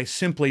that by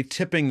simply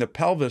tipping the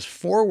pelvis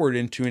forward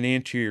into an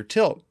anterior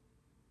tilt.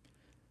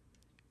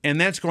 And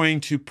that's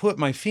going to put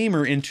my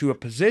femur into a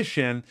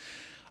position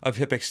of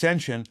hip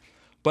extension,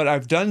 but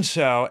I've done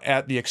so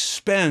at the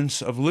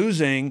expense of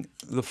losing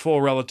the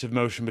full relative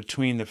motion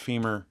between the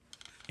femur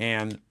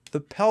and the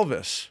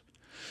pelvis.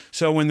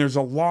 So when there's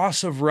a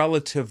loss of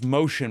relative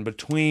motion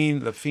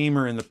between the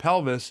femur and the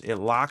pelvis, it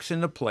locks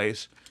into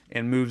place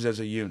and moves as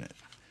a unit.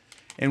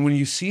 And when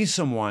you see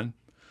someone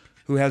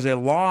who has a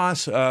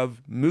loss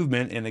of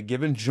movement in a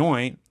given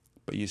joint,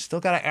 but you still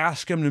got to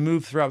ask them to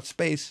move throughout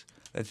space,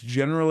 that's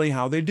generally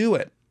how they do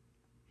it.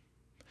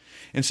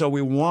 And so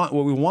what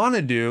we want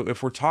to do,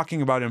 if we're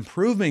talking about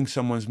improving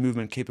someone's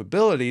movement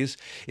capabilities,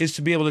 is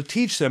to be able to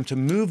teach them to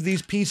move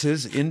these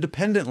pieces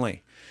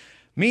independently.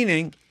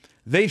 Meaning,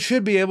 they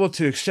should be able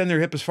to extend their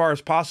hip as far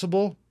as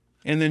possible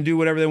and then do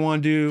whatever they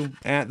want to do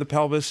at the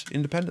pelvis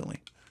independently.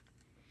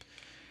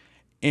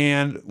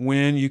 And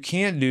when you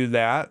can't do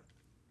that,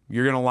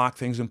 you're going to lock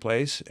things in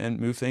place and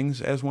move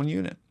things as one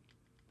unit.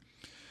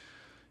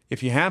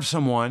 If you have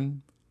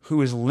someone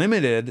who is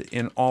limited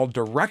in all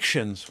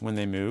directions when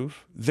they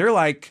move, they're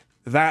like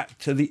that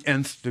to the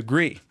nth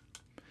degree.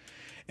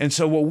 And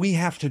so what we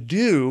have to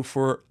do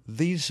for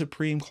these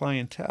supreme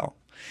clientele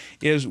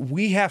is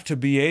we have to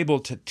be able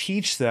to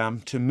teach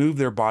them to move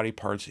their body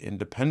parts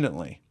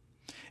independently.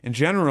 And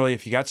generally,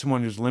 if you got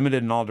someone who's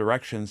limited in all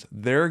directions,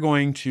 they're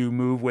going to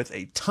move with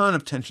a ton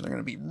of tension. They're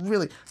going to be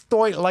really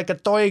like a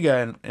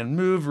toiga and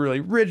move really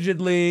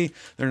rigidly.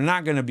 They're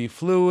not going to be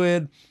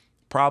fluid.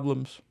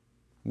 Problems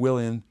will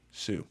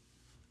ensue.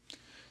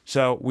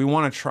 So we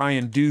want to try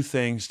and do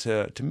things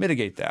to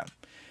mitigate that.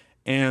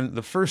 And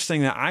the first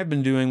thing that I've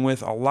been doing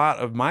with a lot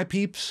of my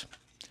peeps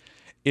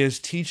is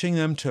teaching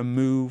them to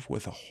move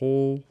with a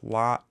whole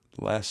lot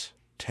less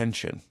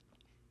tension.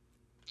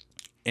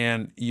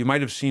 And you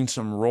might have seen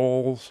some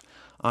rolls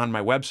on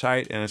my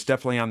website, and it's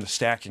definitely on the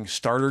stacking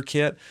starter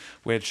kit,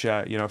 which,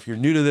 if you're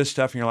new to this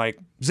stuff and you're like,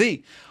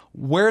 Z,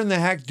 where in the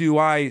heck do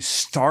I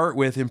start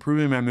with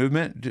improving my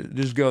movement?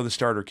 Just go to the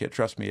starter kit.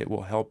 Trust me, it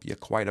will help you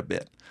quite a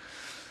bit.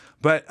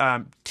 But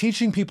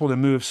teaching people to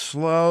move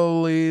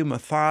slowly,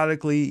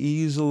 methodically,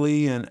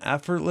 easily, and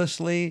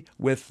effortlessly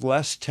with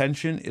less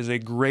tension is a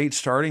great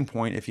starting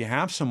point if you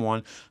have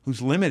someone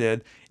who's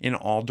limited in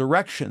all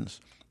directions.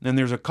 And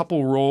there's a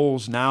couple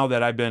rolls now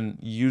that I've been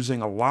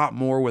using a lot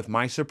more with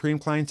my supreme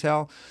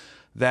clientele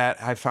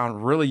that I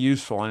found really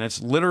useful. And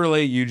it's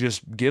literally you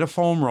just get a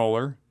foam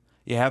roller,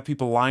 you have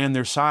people lie on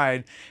their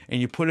side, and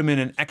you put them in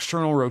an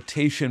external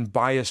rotation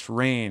biased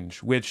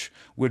range, which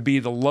would be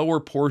the lower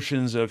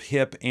portions of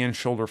hip and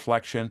shoulder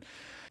flexion.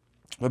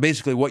 But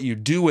basically what you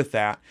do with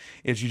that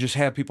is you just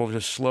have people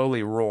just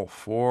slowly roll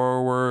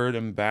forward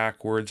and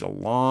backwards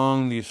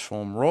along these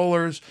foam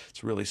rollers.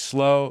 It's really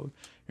slow.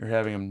 You're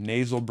having them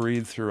nasal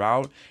breathe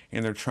throughout,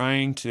 and they're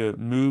trying to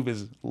move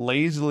as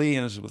lazily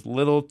and as with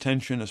little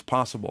tension as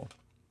possible.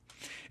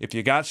 If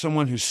you got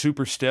someone who's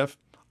super stiff,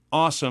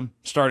 awesome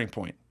starting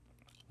point.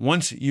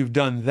 Once you've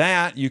done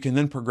that, you can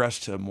then progress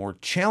to more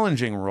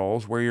challenging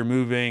rolls where you're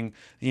moving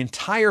the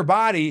entire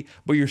body,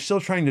 but you're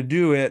still trying to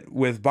do it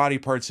with body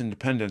parts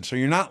independent. So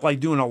you're not like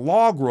doing a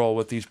log roll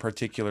with these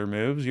particular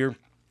moves.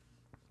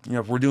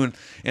 If we're doing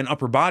an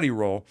upper body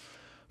roll,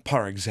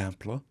 par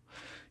exemple,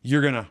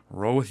 you're going to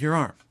roll with your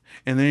arm,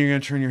 and then you're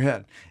going to turn your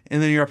head,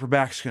 and then your upper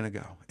back's going to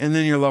go, and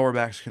then your lower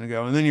back's going to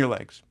go, and then your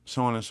legs,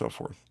 so on and so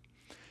forth.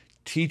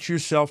 Teach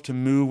yourself to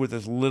move with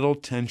as little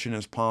tension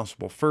as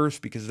possible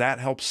first, because that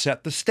helps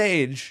set the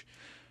stage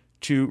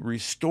to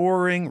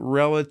restoring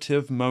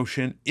relative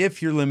motion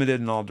if you're limited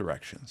in all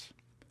directions.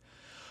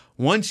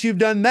 Once you've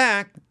done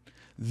that,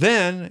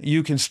 then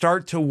you can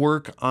start to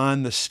work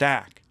on the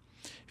stack.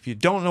 If you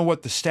don't know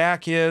what the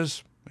stack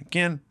is,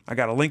 again, I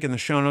got a link in the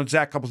show notes,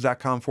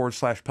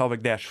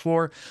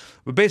 zachcouples.com/pelvic-floor.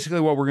 But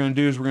basically what we're going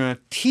to do is we're going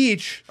to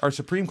teach our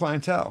supreme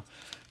clientele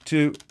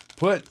to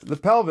put the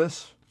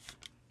pelvis,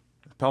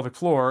 the pelvic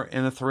floor,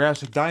 and the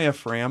thoracic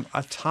diaphragm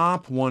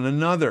atop one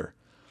another.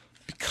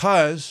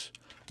 Because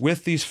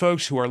with these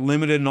folks who are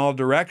limited in all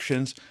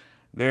directions,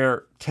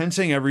 they're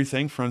tensing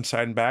everything front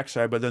side and back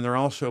side, but then they're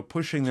also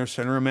pushing their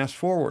center of mass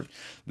forward.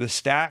 The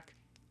stack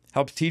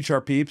helps teach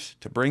our peeps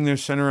to bring their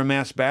center of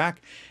mass back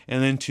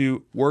and then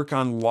to work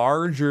on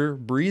larger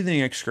breathing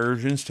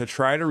excursions to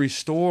try to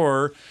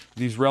restore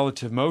these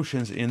relative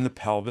motions in the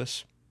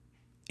pelvis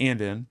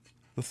and in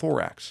the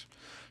thorax.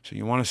 So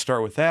you want to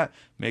start with that.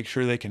 Make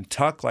sure they can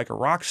tuck like a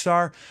rock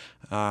star,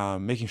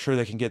 making sure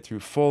they can get through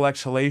full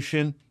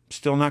exhalation,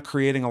 still not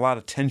creating a lot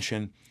of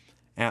tension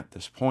at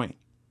this point.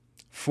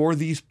 For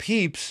these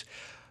peeps,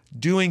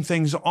 doing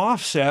things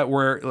offset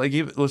where, like,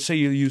 let's say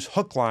you use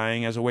hook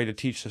lying as a way to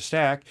teach the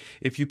stack.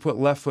 If you put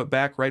left foot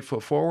back, right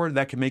foot forward,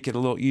 that can make it a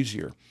little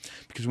easier.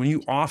 Because when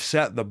you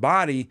offset the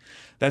body,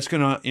 that's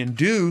going to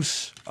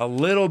induce a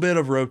little bit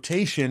of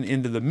rotation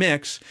into the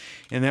mix,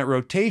 and that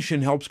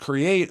rotation helps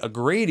create a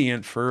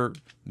gradient for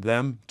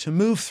them to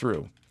move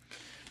through.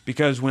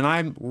 Because when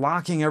I'm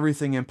locking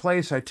everything in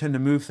place, I tend to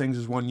move things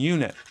as one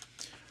unit.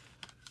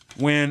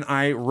 When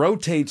I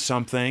rotate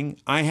something,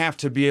 I have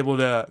to be able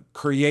to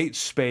create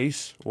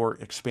space or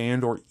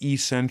expand or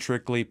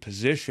eccentrically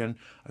position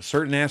a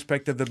certain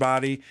aspect of the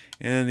body,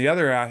 and the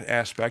other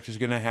aspect is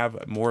going to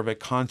have more of a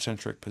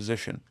concentric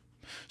position.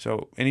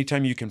 So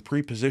anytime you can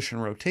pre-position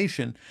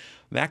rotation,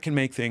 that can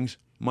make things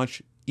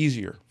much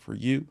easier for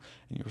you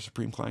and your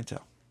supreme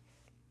clientele.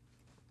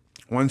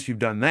 Once you've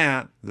done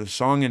that, the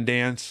song and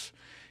dance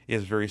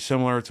is very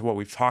similar to what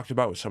we've talked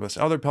about with some of this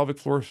other pelvic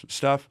floor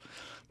stuff.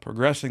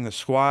 Progressing the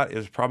squat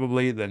is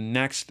probably the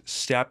next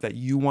step that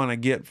you want to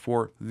get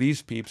for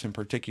these peeps in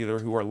particular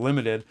who are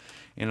limited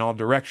in all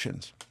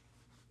directions.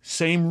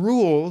 Same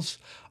rules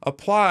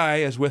apply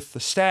as with the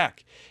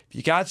stack. If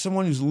you got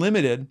someone who's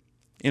limited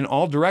in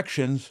all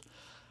directions,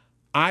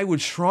 I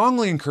would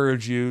strongly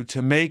encourage you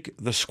to make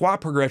the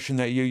squat progression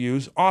that you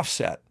use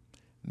offset,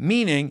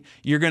 meaning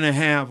you're going to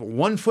have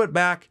one foot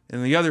back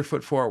and the other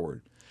foot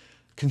forward,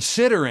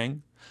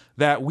 considering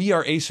that we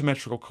are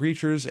asymmetrical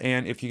creatures,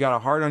 and if you got a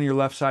heart on your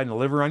left side and a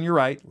liver on your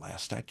right,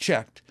 last I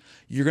checked,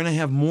 you're going to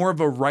have more of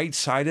a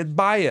right-sided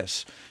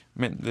bias.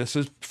 I mean, this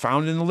is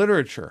found in the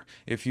literature.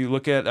 If you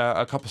look at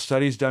a couple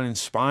studies done in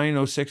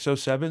spine, 06,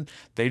 07,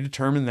 they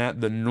determined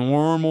that the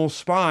normal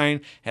spine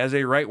has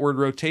a rightward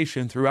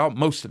rotation throughout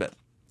most of it.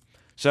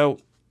 So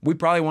we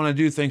probably want to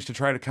do things to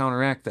try to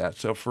counteract that.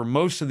 So for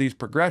most of these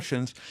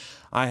progressions,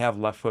 I have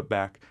left foot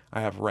back,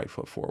 I have right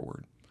foot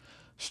forward.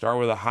 Start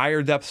with a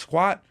higher depth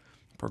squat,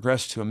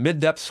 progress to a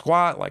mid-depth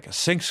squat, like a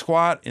sink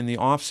squat in the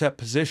offset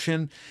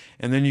position,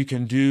 and then you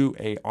can do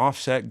a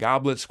offset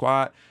goblet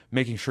squat,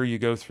 making sure you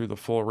go through the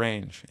full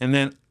range. And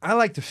then I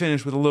like to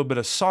finish with a little bit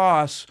of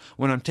sauce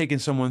when I'm taking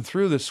someone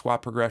through this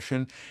squat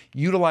progression,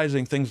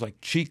 utilizing things like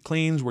cheek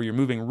cleans where you're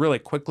moving really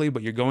quickly,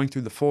 but you're going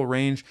through the full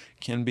range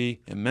can be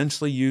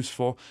immensely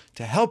useful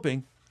to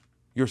helping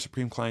your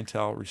supreme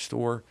clientele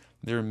restore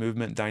their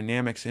movement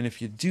dynamics. And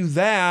if you do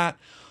that,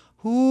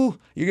 you're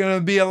going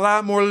to be a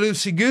lot more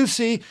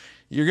loosey-goosey.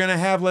 You're going to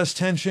have less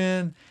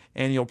tension,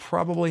 and you'll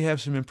probably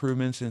have some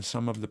improvements in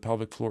some of the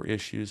pelvic floor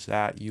issues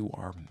that you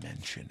are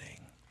mentioning.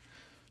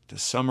 To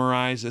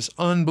summarize this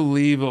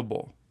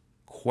unbelievable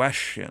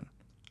question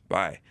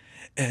by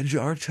Edge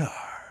Artar,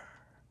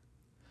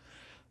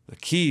 the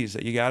keys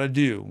that you got to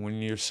do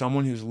when you're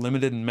someone who's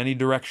limited in many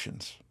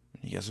directions,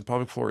 you got some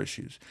pelvic floor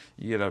issues,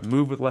 you got to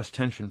move with less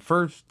tension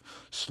first,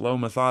 slow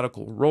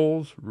methodical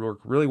rolls work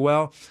really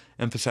well,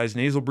 emphasize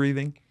nasal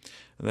breathing.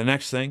 The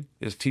next thing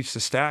is teach the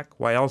stack.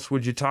 Why else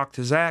would you talk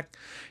to Zach?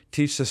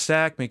 Teach the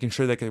stack, making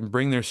sure they can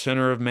bring their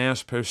center of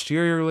mass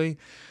posteriorly.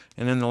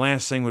 And then the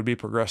last thing would be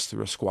progress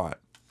through a squat.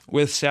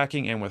 With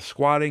stacking and with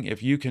squatting,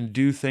 if you can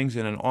do things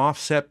in an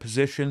offset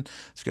position,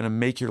 it's going to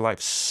make your life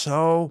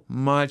so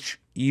much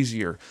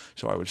easier.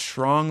 So I would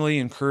strongly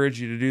encourage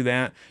you to do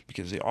that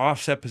because the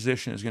offset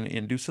position is going to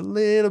induce a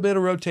little bit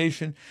of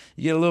rotation.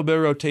 You get a little bit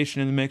of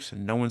rotation in the mix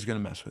and no one's going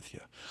to mess with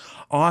you.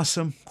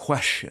 Awesome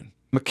question.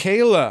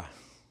 Michaela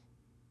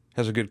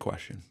has a good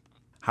question.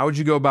 How would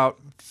you go about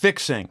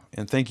fixing,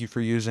 and thank you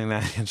for using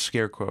that in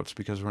scare quotes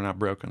because we're not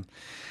broken,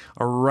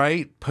 a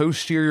right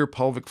posterior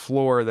pelvic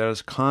floor that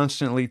is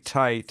constantly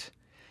tight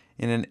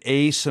in an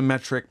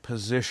asymmetric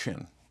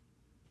position?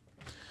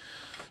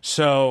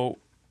 So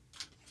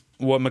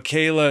what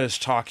Michaela is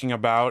talking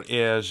about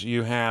is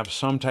you have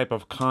some type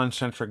of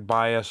concentric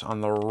bias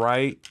on the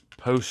right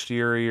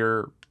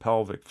posterior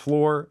pelvic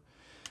floor.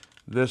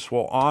 This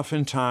will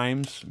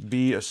oftentimes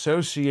be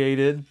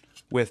associated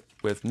with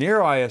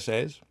narrow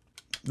ISAs.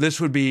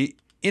 This would be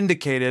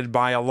indicated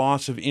by a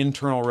loss of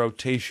internal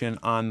rotation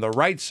on the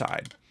right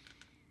side.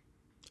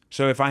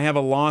 So if I have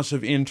a loss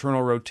of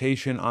internal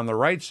rotation on the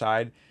right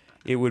side,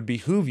 it would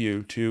behoove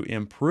you to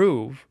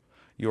improve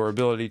your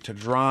ability to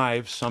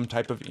drive some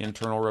type of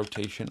internal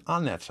rotation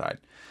on that side.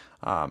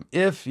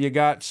 If you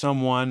got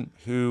someone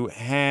who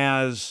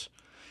has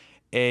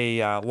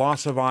a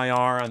loss of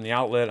IR on the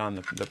outlet on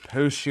the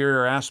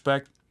posterior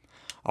aspect,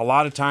 a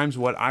lot of times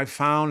what I've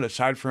found,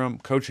 aside from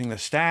coaching the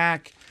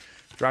stack,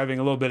 driving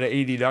a little bit of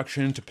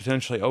adduction to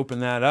potentially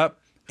open that up,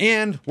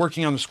 and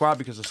working on the squat,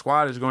 because the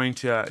squat is going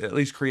to at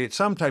least create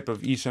some type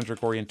of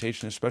eccentric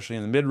orientation, especially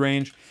in the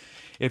mid-range.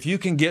 If you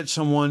can get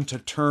someone to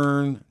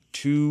turn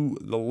to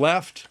the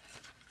left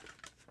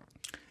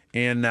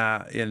in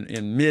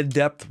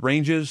mid-depth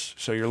ranges,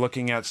 so you're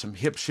looking at some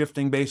hip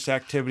shifting based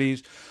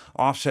activities,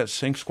 offset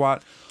sink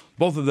squat,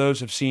 both of those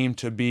have seemed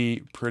to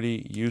be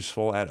pretty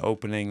useful at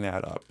opening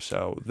that up.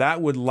 So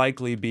that would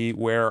likely be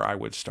where I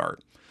would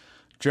start.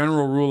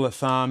 General rule of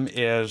thumb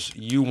is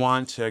you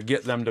want to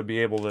get them to be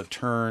able to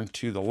turn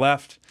to the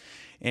left.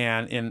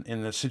 And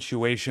in the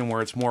situation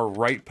where it's more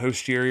right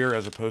posterior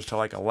as opposed to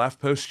like a left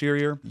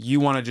posterior, you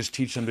want to just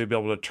teach them to be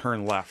able to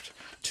turn left.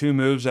 Two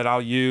moves that I'll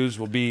use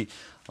will be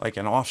like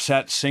an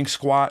offset sink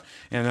squat,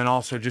 and then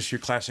also just your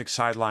classic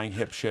sideline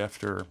hip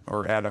shift or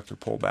adductor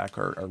pullback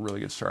are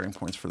really good starting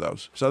points for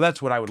those. So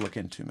that's what I would look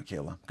into,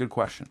 Michaela. Good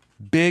question.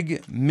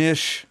 Big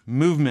Mish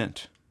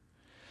movement.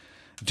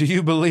 Do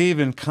you believe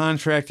in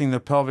contracting the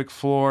pelvic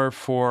floor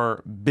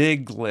for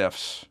big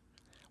lifts?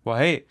 Well,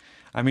 hey,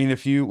 I mean,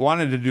 if you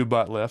wanted to do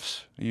butt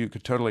lifts, you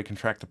could totally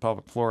contract the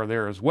pelvic floor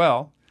there as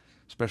well,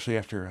 especially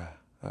after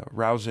a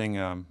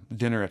rousing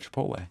dinner at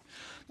Chipotle.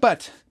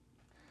 But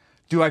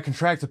do I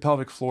contract the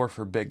pelvic floor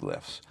for big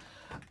lifts?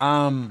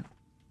 This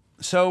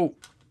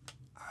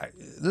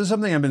is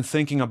something I've been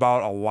thinking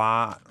about a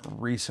lot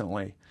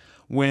recently.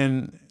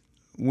 When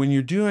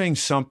you're doing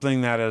something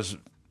that is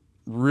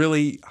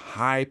really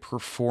high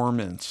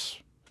performance,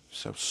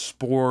 so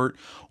sport,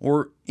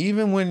 or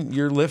even when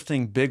you're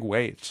lifting big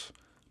weights,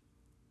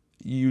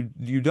 you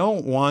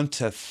don't want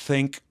to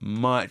think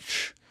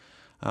much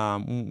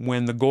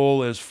when the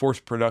goal is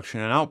force production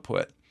and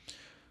output.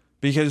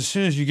 Because as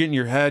soon as you get in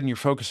your head and you're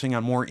focusing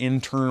on more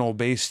internal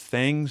based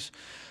things,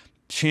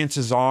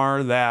 chances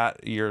are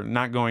that you're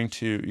going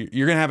to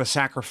have a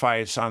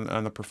sacrifice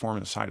on the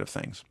performance side of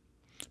things.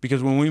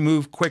 because when we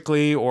move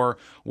quickly or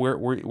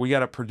we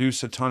got to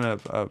produce a ton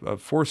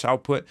of force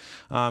output,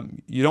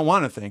 you don't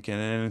want to think.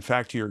 And in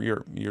fact,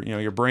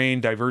 your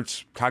brain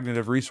diverts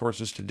cognitive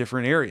resources to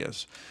different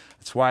areas.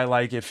 That's why,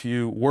 like, if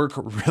you work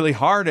really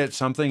hard at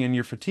something and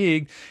you're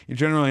fatigued, you're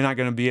generally not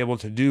going to be able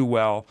to do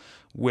well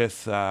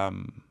with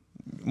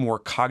more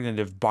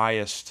cognitive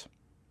biased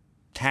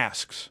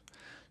tasks.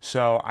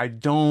 So I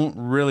don't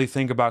really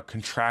think about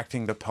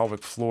contracting the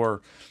pelvic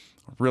floor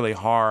really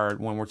hard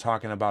when we're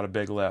talking about a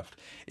big lift.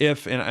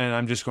 And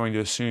I'm just going to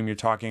assume you're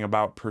talking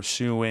about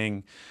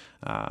pursuing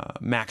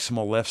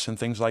maximal lifts and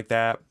things like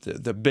that.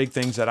 The big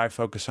things that I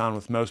focus on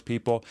with most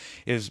people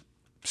is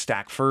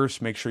stack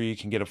first, make sure you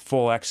can get a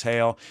full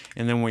exhale,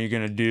 and then what you're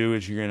going to do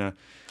is you're going to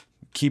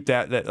keep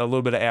that a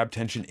little bit of ab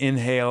tension,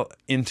 inhale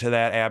into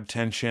that ab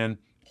tension,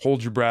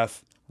 hold your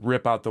breath,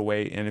 rip out the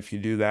weight, and if you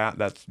do that,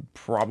 that's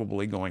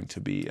probably going to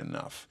be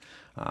enough.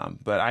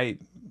 But I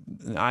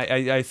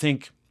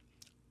think,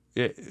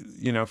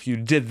 if you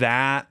did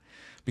that,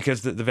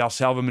 because the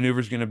Valsalva maneuver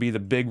is going to be the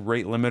big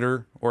rate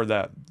limiter, or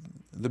the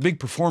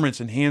big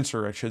performance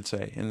enhancer, I should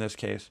say, in this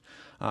case,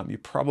 you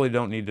probably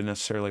don't need to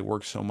necessarily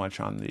work so much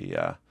on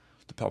the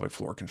pelvic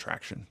floor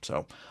contraction.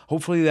 So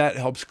hopefully that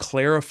helps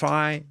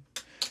clarify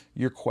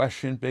your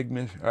question, Big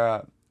Mish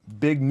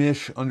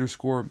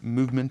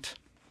 _movement.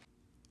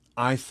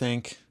 I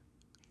think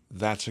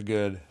that's a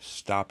good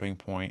stopping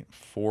point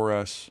for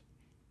us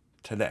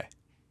today.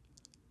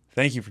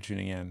 Thank you for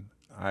tuning in.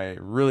 I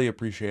really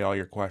appreciate all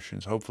your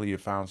questions. Hopefully you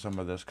found some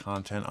of this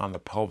content on the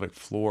pelvic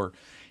floor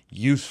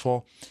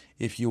useful.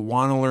 If you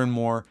want to learn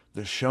more,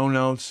 the show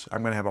notes,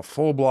 I'm going to have a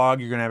full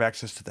blog. You're going to have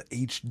access to the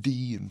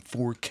HD and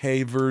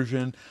 4K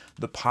version,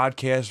 the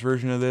podcast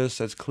version of this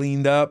that's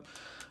cleaned up.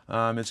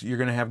 You're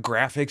going to have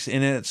graphics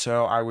in it,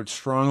 so I would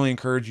strongly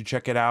encourage you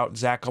check it out,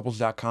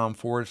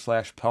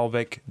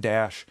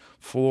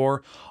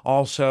 zachcouples.com/pelvic-floor.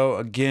 Also,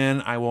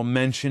 again, I will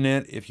mention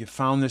it, if you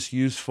found this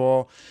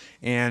useful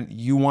and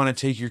you want to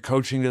take your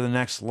coaching to the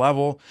next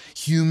level,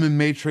 Human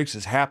Matrix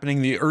is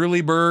happening. The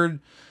early bird,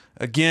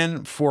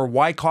 again, for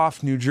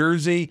Wyckoff, New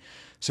Jersey,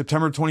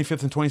 September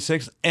 25th and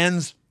 26th,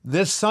 ends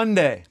this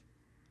Sunday.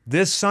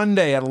 This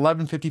Sunday at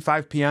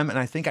 11:55 p.m. And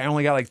I think I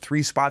only got like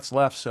 3 spots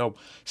left, so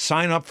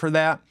sign up for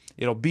that.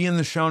 It'll be in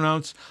the show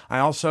notes. I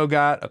also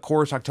got a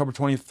course October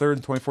 23rd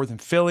and 24th in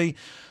Philly,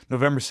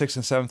 November 6th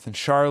and 7th in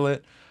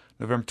Charlotte,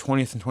 November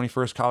 20th and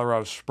 21st,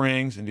 Colorado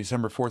Springs, and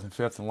December 4th and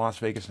 5th in Las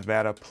Vegas,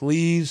 Nevada.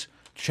 Please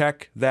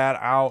check that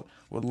out.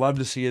 Would love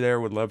to see you there.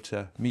 Would love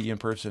to meet you in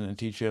person and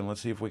teach you, and let's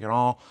see if we can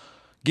all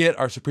get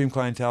our Supreme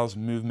Clientele's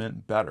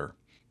movement better.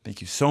 Thank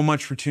you so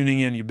much for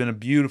tuning in. You've been a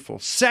beautiful,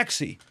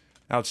 sexy,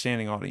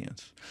 outstanding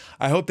audience.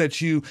 I hope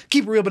that you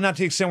keep it real, but not to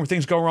the extent where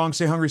things go wrong.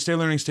 Stay hungry, stay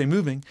learning, stay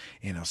moving,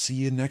 and I'll see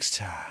you next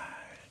time.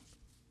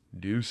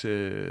 Deuces.